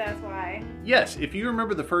currently, that's why. Yes, if you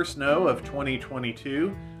remember the first snow of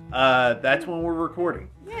 2022, that's when we're recording.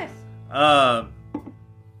 Yes.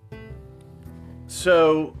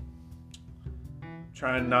 So,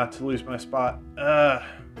 trying not to lose my spot. All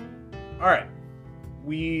right,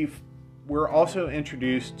 we're also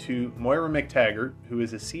introduced to Moira McTaggart, who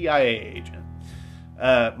is a CIA agent.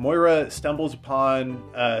 Moira stumbles upon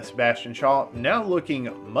Sebastian Shaw, now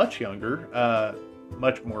looking much younger,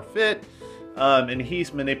 much more fit, and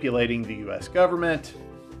he's manipulating the U.S. government.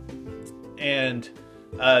 And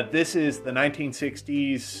this is the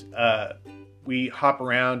 1960s. We hop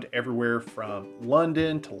around everywhere from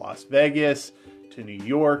London to Las Vegas to New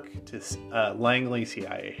York to Langley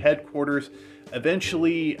CIA headquarters.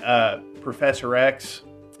 Eventually, Professor X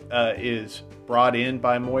is brought in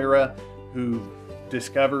by Moira, who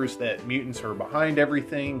discovers that mutants are behind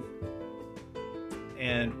everything.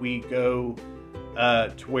 And we go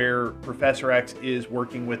to where Professor X is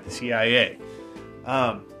working with the CIA.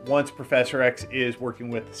 Once Professor X is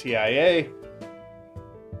working with the CIA,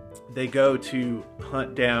 they go to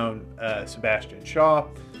hunt down Sebastian Shaw.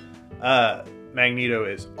 Magneto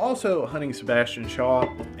is also hunting Sebastian Shaw,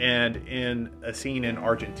 and in a scene in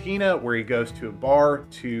Argentina where he goes to a bar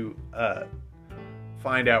to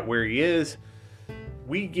find out where he is,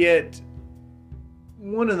 we get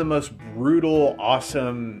one of the most brutal,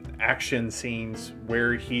 awesome action scenes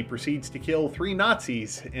where he proceeds to kill 3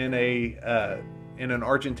 Nazis in an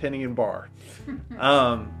Argentinian bar.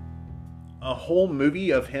 A whole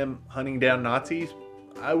movie of him hunting down Nazis,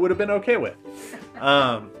 I would have been okay with.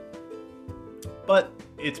 But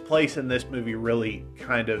its place in this movie really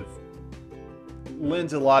kind of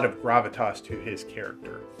lends a lot of gravitas to his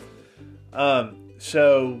character.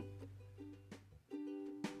 So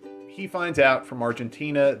he finds out from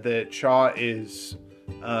Argentina that Shaw is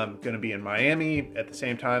going to be in Miami. At the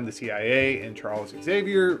same time, the CIA and Charles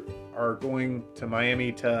Xavier are going to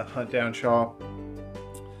Miami to hunt down Shaw.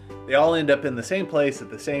 They all end up in the same place at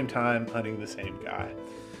the same time, hunting the same guy.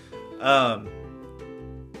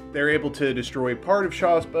 They're able to destroy part of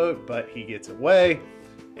Shaw's boat, but he gets away.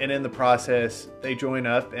 And in the process, they join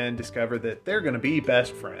up and discover that they're going to be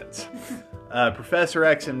best friends. Professor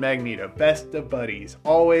X and Magneto, best of buddies,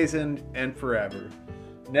 always and forever.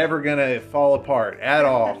 Never going to fall apart at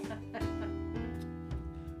all.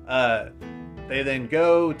 They then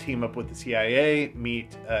go, team up with the CIA,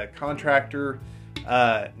 meet a contractor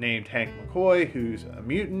named Hank McCoy, who's a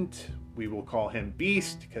mutant. We will call him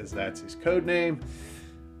Beast, because that's his code name.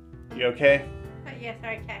 You okay? Yeah,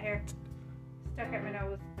 sorry, cat hair. Stuck at my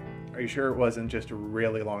nose. Are you sure it wasn't just a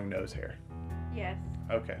really long nose hair? Yes.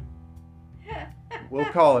 Okay. We'll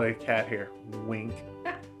call it a cat hair. Wink.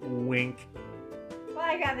 Wink. Well,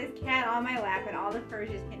 I got this cat on my lap and all the fur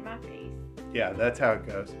just hit my face. Yeah, that's how it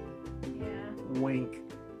goes. Yeah. Wink.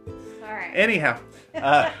 All right. Anyhow.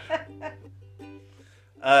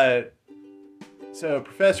 So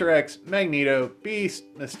Professor X, Magneto, Beast,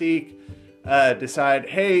 Mystique decide,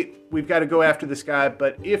 hey, we've got to go after this guy,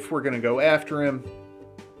 but if we're going to go after him,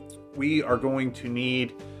 we are going to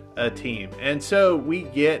need a team. And so we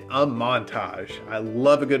get a montage. I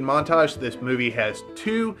love a good montage. This movie has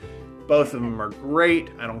two. Both of them are great.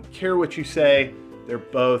 I don't care what you say. They're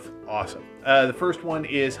both awesome. The first one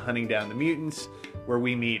is Hunting Down the Mutants, where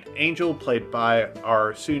we meet Angel, played by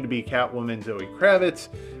our soon-to-be Catwoman, Zoe Kravitz.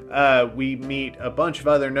 We meet a bunch of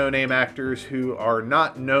other no-name actors who are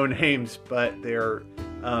not no-names, but they're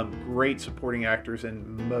great supporting actors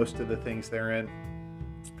in most of the things they're in.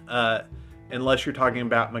 Unless you're talking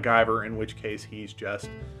about MacGyver, in which case he's just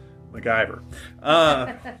MacGyver.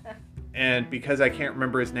 And because I can't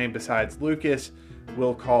remember his name besides Lucas,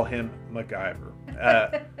 we'll call him MacGyver.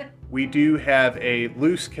 We do have a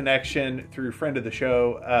loose connection through friend of the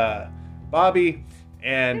show, Bobby.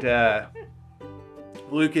 And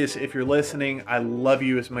Lucas, if you're listening, I love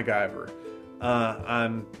you as MacGyver.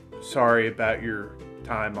 I'm sorry about your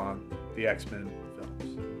time on the X-Men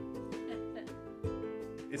films.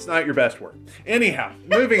 It's not your best work. Anyhow,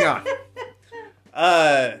 moving on.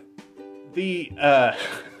 I'm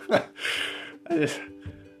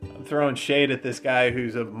throwing shade at this guy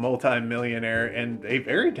who's a multi-millionaire and a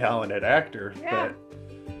very talented actor. Yeah.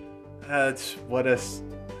 But that's what us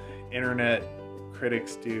internet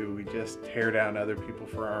critics do. We just tear down other people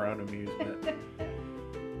for our own amusement.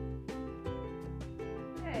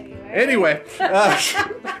 Anyway,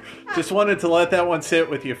 just wanted to let that one sit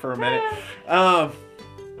with you for a minute.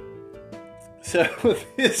 So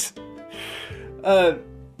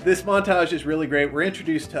this montage is really great. We're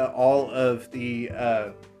introduced to all of the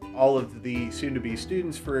soon-to-be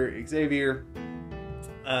students for Xavier.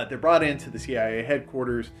 They're brought into the CIA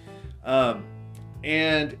headquarters, and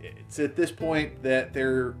it's at this point that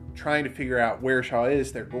they're trying to figure out where Shaw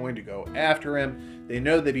is. They're going to go after him. They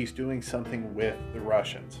know that he's doing something with the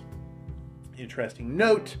Russians. Interesting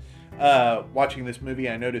note, watching this movie,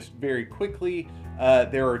 I noticed very quickly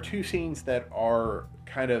there are two scenes that are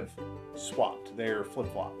kind of swapped. They're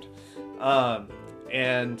flip-flopped.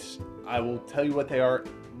 And I will tell you what they are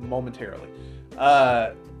momentarily.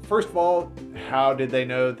 First of all, how did they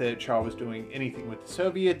know that Shaw was doing anything with the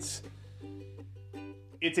Soviets?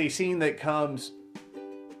 It's a scene that comes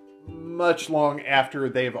much long after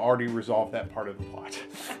they've already resolved that part of the plot.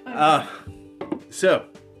 So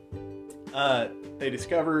they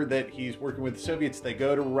discover that he's working with the Soviets. They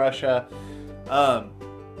go to Russia.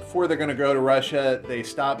 Before they're going to go to Russia, they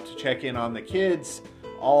stop to check in on the kids,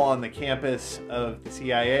 all on the campus of the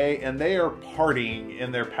CIA, and they are partying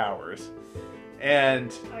in their powers.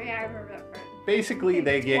 And oh yeah, I remember that part. Basically,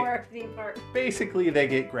 they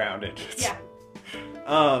get grounded. Yeah.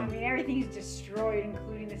 I mean, everything's destroyed,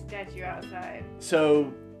 including the statue outside.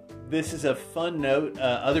 So this is a fun note.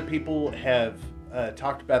 Other people have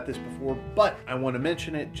talked about this before, but I want to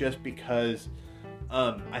mention it just because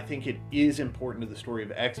I think it is important to the story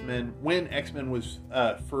of X-Men. When X-Men was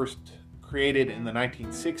first created in the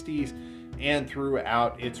 1960s and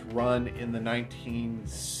throughout its run in the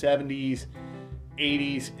 1970s,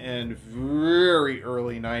 80s, and very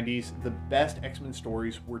early 90s, the best X-Men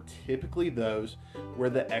stories were typically those where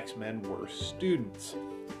the X-Men were students,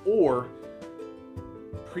 or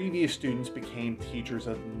previous students became teachers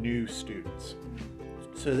of new students.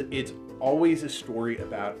 So it's always a story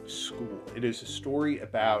about school. It is a story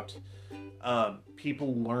about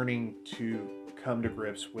people learning to come to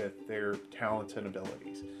grips with their talents and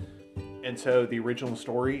abilities. And so the original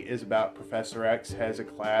story is about Professor X has a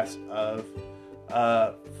class of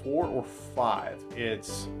 4 or 5.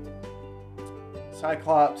 It's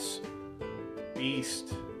Cyclops,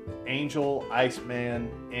 Beast, Angel,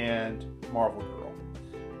 Iceman, and Marvel Girl.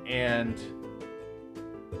 And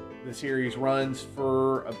the series runs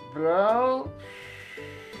for about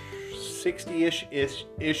 60-ish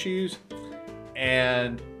issues,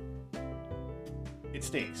 and it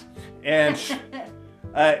stinks. And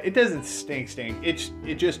it doesn't stink.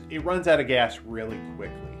 It runs out of gas really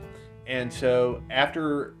quickly. And so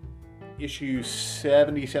after issue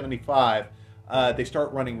 70, 75, they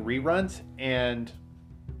start running reruns, and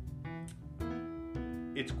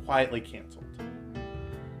it's quietly canceled.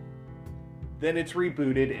 Then it's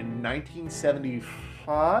rebooted in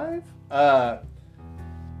 1975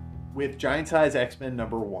 with Giant Size X-Men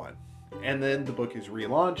 #1. And then the book is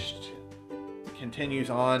relaunched, continues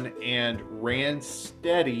on, and ran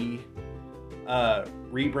steady,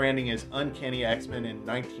 rebranding as Uncanny X-Men in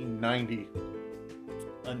 1990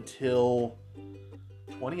 until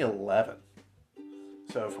 2011.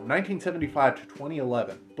 So from 1975 to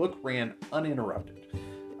 2011, book ran uninterrupted.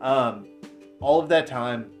 All of that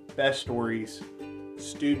time, best stories,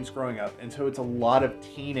 students growing up. And so it's a lot of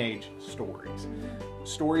teenage stories.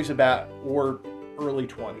 Stories about, or early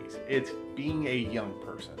 20s. It's being a young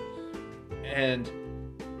person. And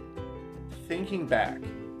thinking back,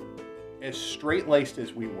 as straight-laced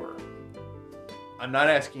as we were, I'm not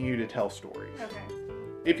asking you to tell stories. Okay.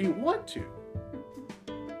 If you want to,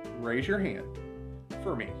 raise your hand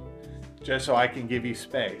for me, just so I can give you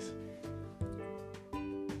space.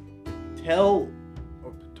 Don't tell,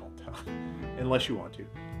 unless you want to.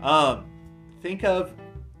 Think of,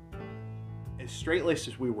 as straight-laced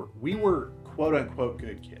as we were quote-unquote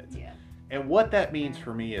good kids. Yeah. And what that means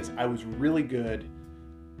for me is I was really good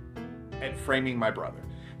at framing my brother.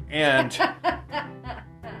 And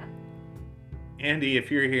Andy,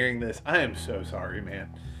 if you're hearing this, I am so sorry,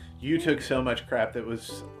 man. You took so much crap that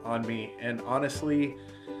was on me, and honestly,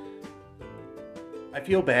 I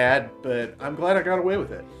feel bad, but I'm glad I got away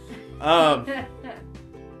with it.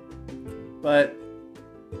 But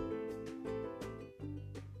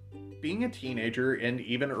being a teenager and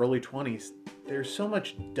even early 20s, there's so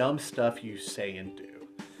much dumb stuff you say and do.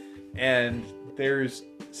 And there's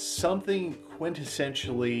something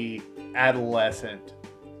quintessentially adolescent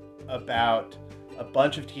about a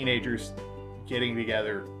bunch of teenagers getting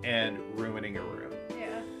together and ruining a room.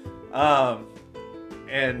 Yeah.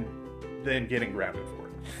 And then getting grounded for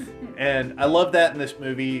it. And I love that in this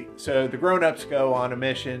movie. So the grown-ups go on a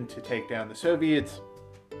mission to take down the Soviets,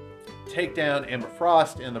 take down Emma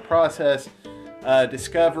Frost in the process,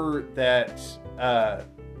 discover that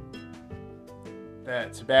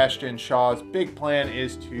that Sebastian Shaw's big plan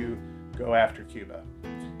is to go after Cuba.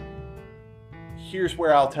 Here's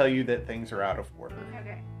where I'll tell you that things are out of order.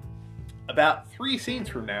 Okay. About 3 scenes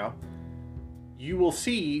from now, you will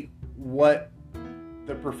see what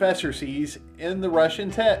the professor sees in the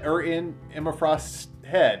Russian's head, or in Emma Frost's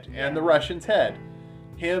head, and the Russian's head.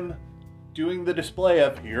 Him doing the display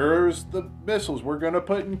of, here's the missiles we're going to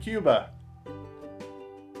put in Cuba.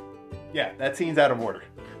 Yeah, that scene's out of order.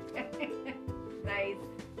 Nice.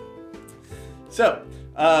 So,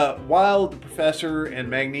 while the professor and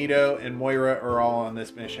Magneto and Moira are all on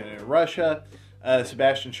this mission in Russia,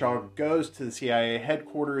 Sebastian Shaw goes to the CIA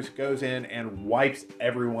headquarters, goes in and wipes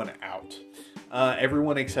everyone out.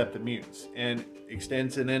 Everyone except the mutants, and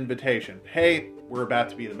extends an invitation. Hey, we're about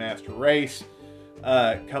to be the master race.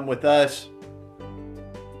 Come with us.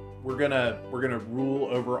 We're gonna rule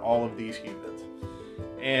over all of these humans.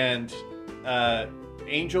 And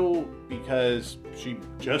Angel, because she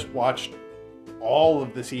just watched all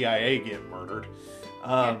of the CIA get murdered,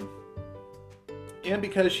 and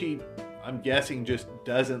because she, I'm guessing, just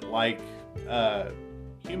doesn't like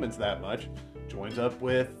humans that much, joins up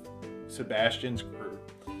with Sebastian's crew.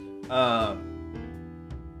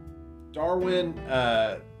 Darwin,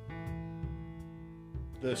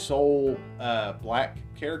 the sole black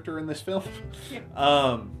character in this film,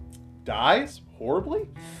 dies horribly.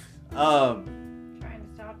 Trying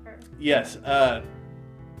to stop her. Yes,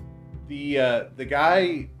 the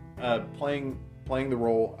guy playing the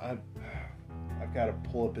role, I've got to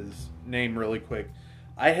pull up his name really quick.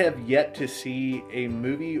 I have yet to see a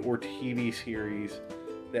movie or TV series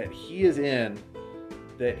that he is in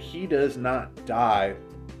that he does not die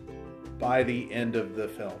by the end of the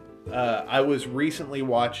film. I was recently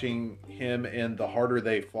watching him in The Harder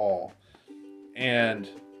They Fall, and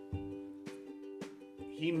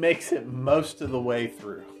he makes it most of the way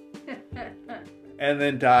through and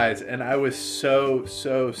then dies. And I was so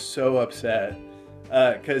upset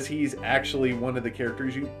because he's actually one of the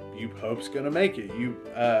characters you hope's gonna make it.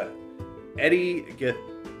 Eddie,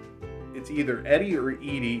 it's either Eddie or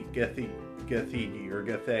Edie Gathegi or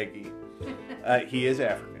Gathegi. He is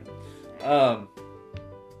African.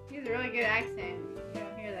 He has a really good accent. You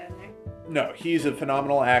don't hear that in there. No, he's a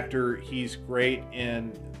phenomenal actor. He's great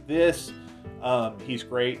in this. He's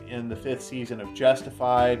great in the 5th season of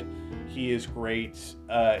Justified. He is great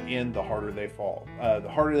in The Harder They Fall. The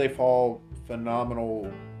Harder They Fall,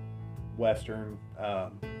 phenomenal Western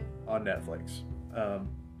on Netflix.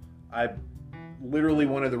 Literally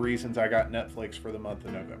one of the reasons I got Netflix for the month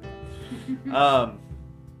of November.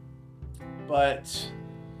 But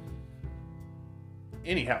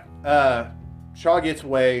anyhow, Shaw gets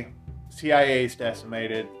away. CIA is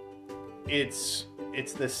decimated. It's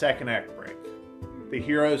the second act break. the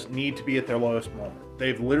heroes need to be at their lowest moment.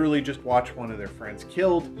 They've literally just watched one of their friends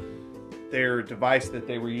killed. Their device that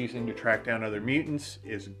they were using to track down other mutants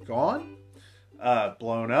is gone,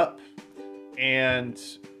 blown up, and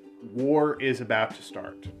war is about to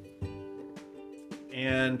start.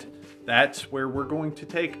 And that's where we're going to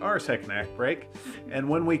take our second act break. And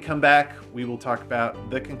when we come back, we will talk about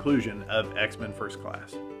the conclusion of X-Men First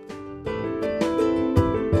Class.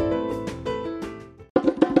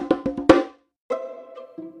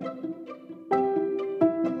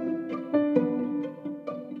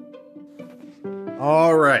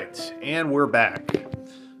 All right, and we're back.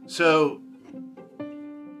 So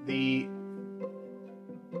the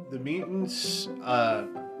mutants,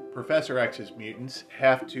 Professor X's mutants,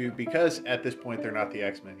 have to, because at this point they're not the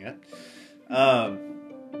X-Men yet,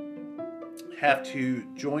 have to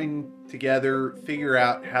join together, figure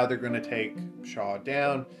out how they're going to take Shaw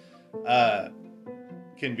down.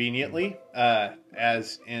 Conveniently,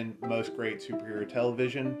 as in most great superhero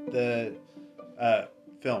television, the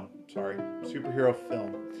superhero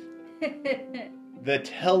film. The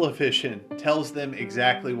television tells them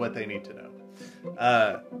exactly what they need to know.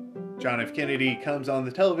 John F. Kennedy comes on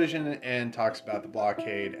the television and talks about the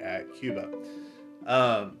blockade at Cuba.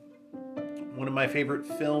 One of my favorite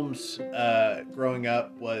films growing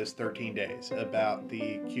up was 13 Days, about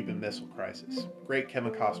the Cuban Missile Crisis. Great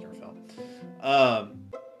Kevin Costner film.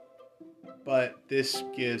 But this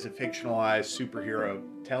gives a fictionalized superhero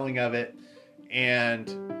telling of it,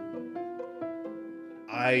 and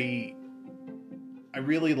I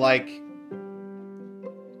really like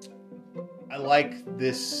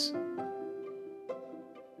this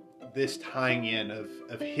tying in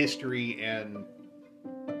of history and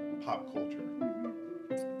pop culture.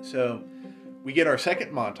 So we get our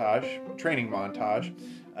second montage, training montage,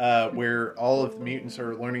 where all of the mutants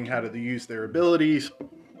are learning how to use their abilities.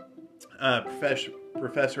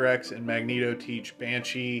 Professor X and Magneto teach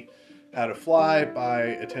Banshee how to fly by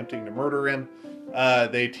attempting to murder him.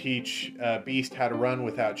 They teach Beast how to run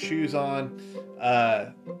without shoes on.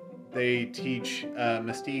 They teach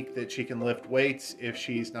Mystique that she can lift weights if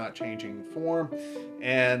she's not changing form.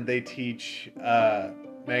 And they teach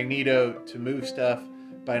Magneto to move stuff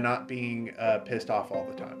by not being pissed off all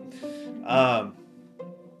the time.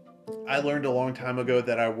 I learned a long time ago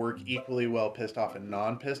that I work equally well pissed off and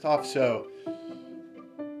non-pissed off. So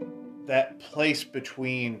that place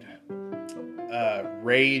between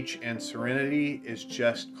rage and serenity is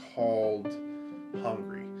just called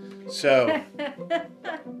hungry. So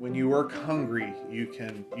when you work hungry, you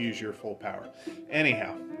can use your full power.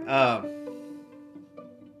 Anyhow,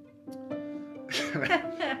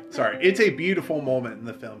 sorry, it's a beautiful moment in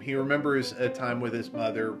the film. He remembers a time with his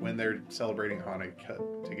mother when they're celebrating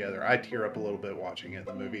Hanukkah together. I tear up a little bit watching it in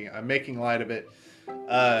the movie. I'm making light of it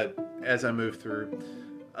as I move through.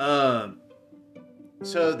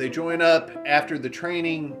 So they join up. After the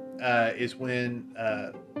training is when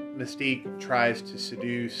Mystique tries to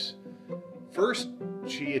seduce. First,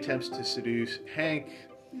 she attempts to seduce Hank.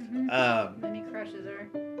 Then he crushes her.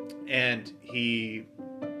 And he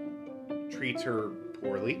treats her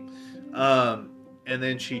poorly. And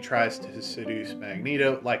then she tries to seduce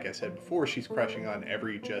Magneto. Like I said before, she's crushing on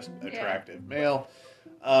every just attractive male.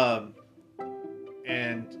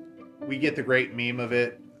 And we get the great meme of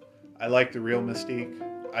it. I like the real Mystique.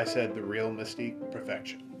 I said the real Mystique,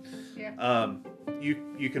 perfection. Yeah.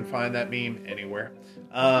 You can find that meme anywhere.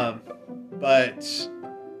 But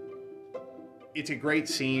it's a great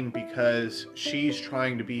scene because she's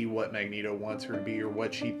trying to be what Magneto wants her to be, or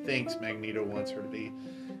what she thinks Magneto wants her to be.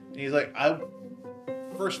 And he's like,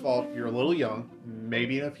 first of all, you're a little young,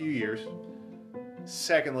 maybe in a few years.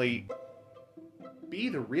 Secondly, be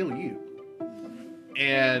the real you.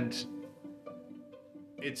 And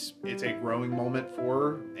it's a growing moment for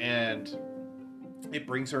her, and it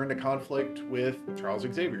brings her into conflict with Charles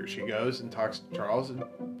Xavier. She goes and talks to Charles, and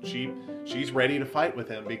she's ready to fight with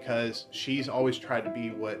him because she's always tried to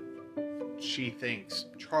be what she thinks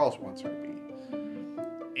Charles wants her to be.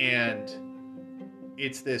 And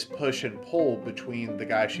it's this push and pull between the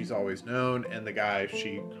guy she's always known and the guy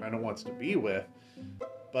she kind of wants to be with,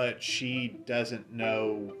 but she doesn't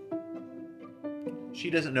know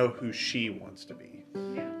who she wants to be.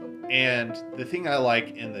 Yeah. And the thing I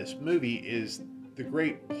like in this movie is the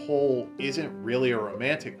great pull isn't really a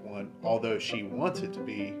romantic one, although she wants it to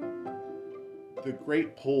be. The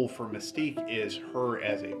great pull for Mystique is her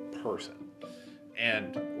as a person,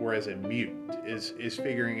 or as a mutant, is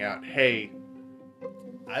figuring out, hey,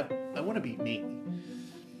 I want to be me.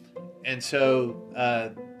 And so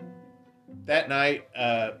that night,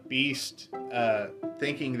 Beast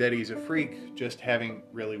thinking that he's a freak, just having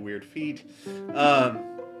really weird feet,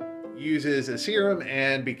 uses a serum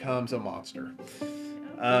and becomes a monster.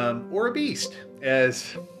 Or a beast,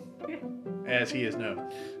 as he is known.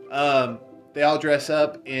 They all dress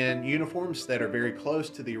up in uniforms that are very close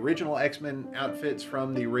to the original X-Men outfits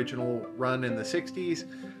from the original run in the 60s.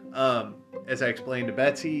 As I explained to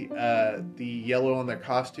Betsy, the yellow on their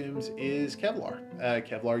costumes is Kevlar.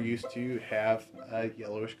 Kevlar used to have a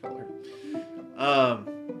yellowish color.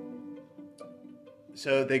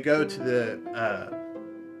 So they go to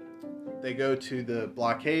the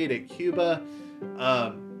blockade at Cuba.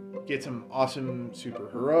 Get some awesome super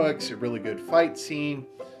heroics, a really good fight scene.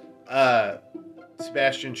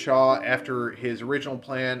 Sebastian Shaw, after his original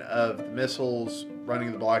plan of the missiles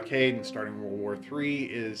running the blockade and starting World War III,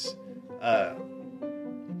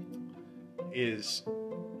 is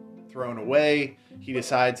thrown away. He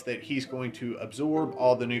decides that he's going to absorb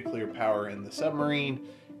all the nuclear power in the submarine,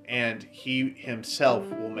 and he himself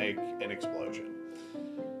will make an explosion.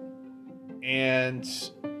 And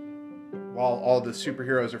while all the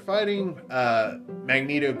superheroes are fighting,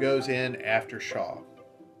 Magneto goes in after Shaw.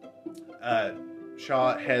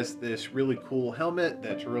 Shaw has this really cool helmet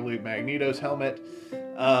that's really Magneto's helmet,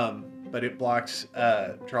 but it blocks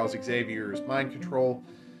Charles Xavier's mind control.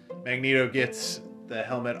 Magneto gets the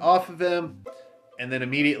helmet off of him and then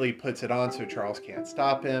immediately puts it on so Charles can't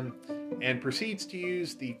stop him, and proceeds to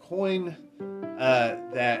use the coin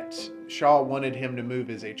that Shaw wanted him to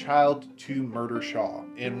move as a child to murder Shaw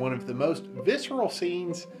in one of the most visceral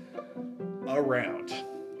scenes around.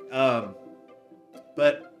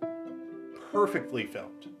 But perfectly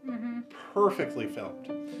filmed. Perfectly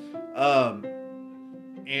filmed.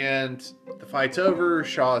 And the fight's over.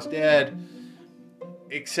 Shaw's dead.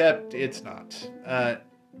 Except it's not.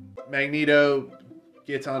 Magneto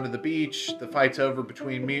gets onto the beach. The fight's over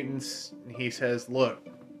between mutants. And he says, look,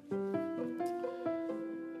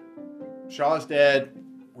 Shaw's dead.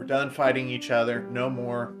 We're done fighting each other. No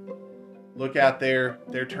more. Look out there.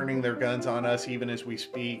 They're turning their guns on us even as we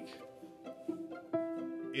speak.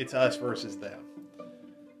 It's us versus them.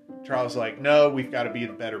 Charles is like, no, we've got to be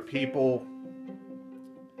the better people.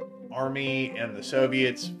 Army and the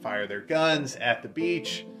Soviets fire their guns at the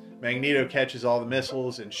beach. Magneto catches all the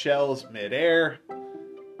missiles and shells mid-air,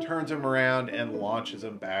 turns them around, and launches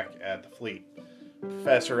them back at the fleet.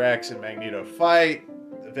 Professor X and Magneto fight.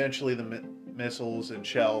 Eventually the missiles and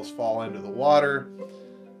shells fall into the water.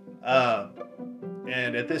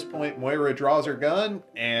 And at this point, Moira draws her gun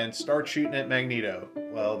and starts shooting at Magneto.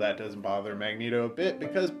 Well, that doesn't bother Magneto a bit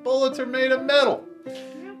because bullets are made of metal.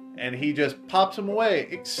 And he just pops them away,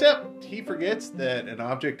 except he forgets that an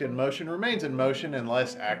object in motion remains in motion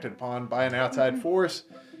unless acted upon by an outside force.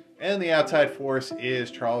 And the outside force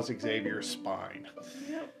is Charles Xavier's spine.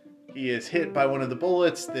 He is hit by one of the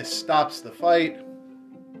bullets. This stops the fight.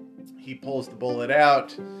 He pulls the bullet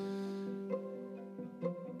out.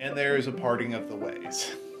 And there is a parting of the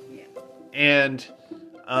ways. Yeah. And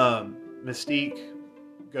Mystique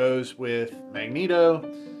goes with Magneto,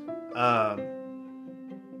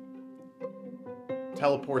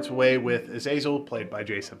 teleports away with Azazel, played by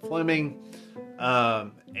Jason Fleming,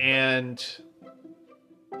 and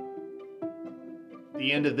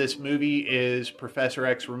the end of this movie is Professor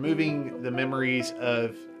X removing the memories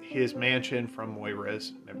of his mansion from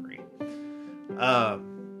Moira's memory.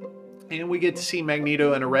 And we get to see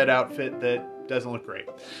Magneto in a red outfit that doesn't look great.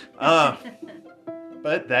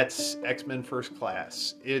 But that's X-Men First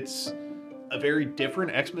Class. It's a very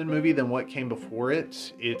different X-Men movie than what came before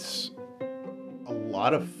it. It's a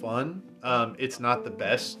lot of fun. It's not the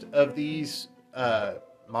best of these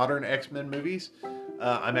modern X-Men movies.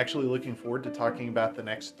 I'm actually looking forward to talking about the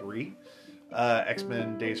next three.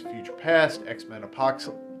 X-Men Days of Future Past, X-Men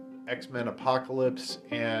Apocalypse,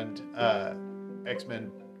 and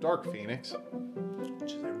X-Men Dark Phoenix,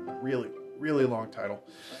 which is a really, really long title.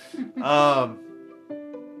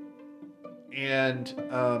 And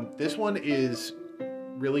this one is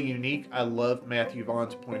really unique. I love Matthew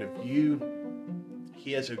Vaughn's point of view.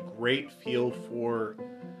 He has a great feel for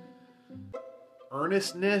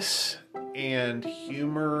earnestness and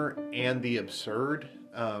humor and the absurd.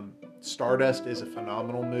 Stardust is a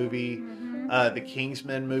phenomenal movie. The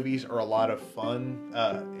Kingsman movies are a lot of fun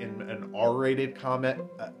in an R-rated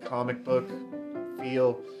comic book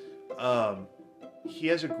feel. He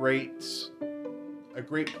has a great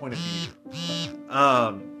point of view.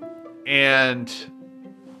 And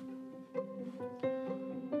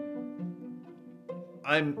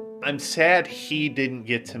I'm sad he didn't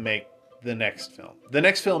get to make the next film. The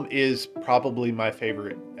next film is probably my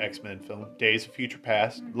favorite X-Men film, Days of Future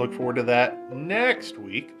Past. Look forward to that next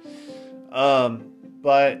week.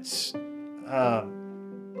 But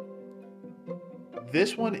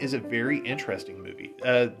this one is a very interesting movie.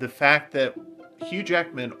 The fact that Hugh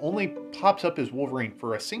Jackman only pops up as Wolverine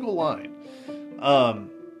for a single line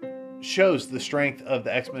shows the strength of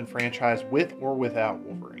the X-Men franchise with or without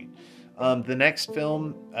Wolverine. The next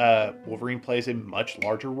film, Wolverine plays a much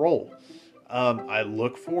larger role. I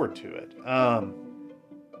look forward to it.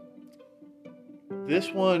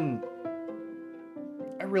 This one,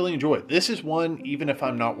 I really enjoy it. This is one, even if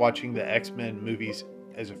I'm not watching the X-Men movies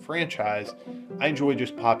as a franchise, I enjoy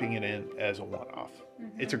just popping it in as a one-off.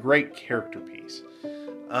 Mm-hmm. It's a great character piece.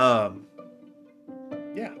 Yeah,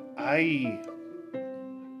 I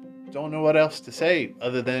don't know what else to say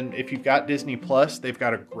other than if you've got Disney Plus, they've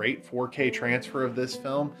got a great 4K transfer of this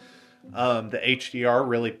film. The HDR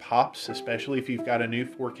really pops, especially if you've got a new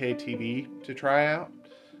 4K TV to try out.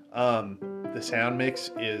 The sound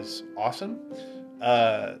mix is awesome.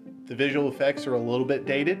 The visual effects are a little bit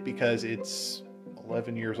dated because it's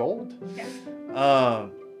 11 years old. Yeah.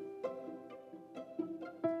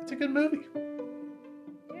 It's a good movie.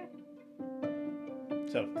 Yeah.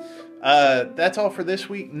 So, that's all for this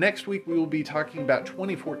week. Next week, we will be talking about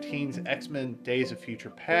 2014's X-Men Days of Future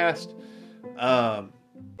Past.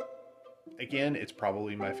 Again, it's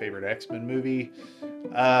probably my favorite X-Men movie,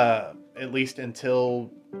 at least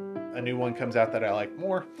until a new one comes out that I like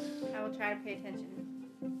more. I will try to pay attention.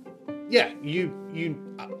 Yeah, you.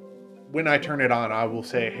 When I turn it on, I will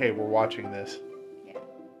say, "Hey, we're watching this." Yeah.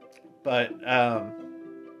 But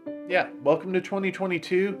yeah, welcome to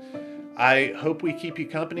 2022. I hope we keep you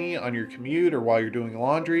company on your commute, or while you're doing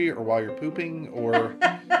laundry, or while you're pooping, or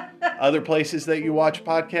other places that you watch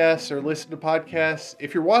podcasts or listen to podcasts.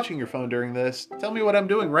 If you're watching your phone during this, tell me what I'm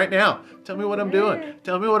doing right now. Tell me what I'm doing.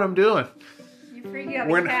 Tell me what I'm doing. You freaked out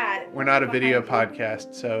the cat. We're not a video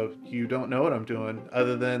podcast, so you don't know what I'm doing,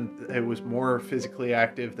 other than it was more physically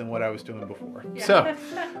active than what I was doing before. Yeah.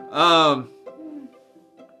 So,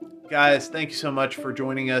 guys, thank you so much for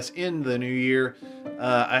joining us in the new year.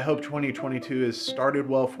 I hope 2022 has started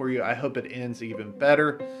well for you. I hope it ends even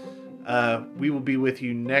better. We will be with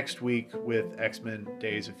you next week with X-Men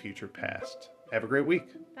Days of Future Past. Have a great week.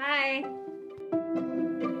 Bye.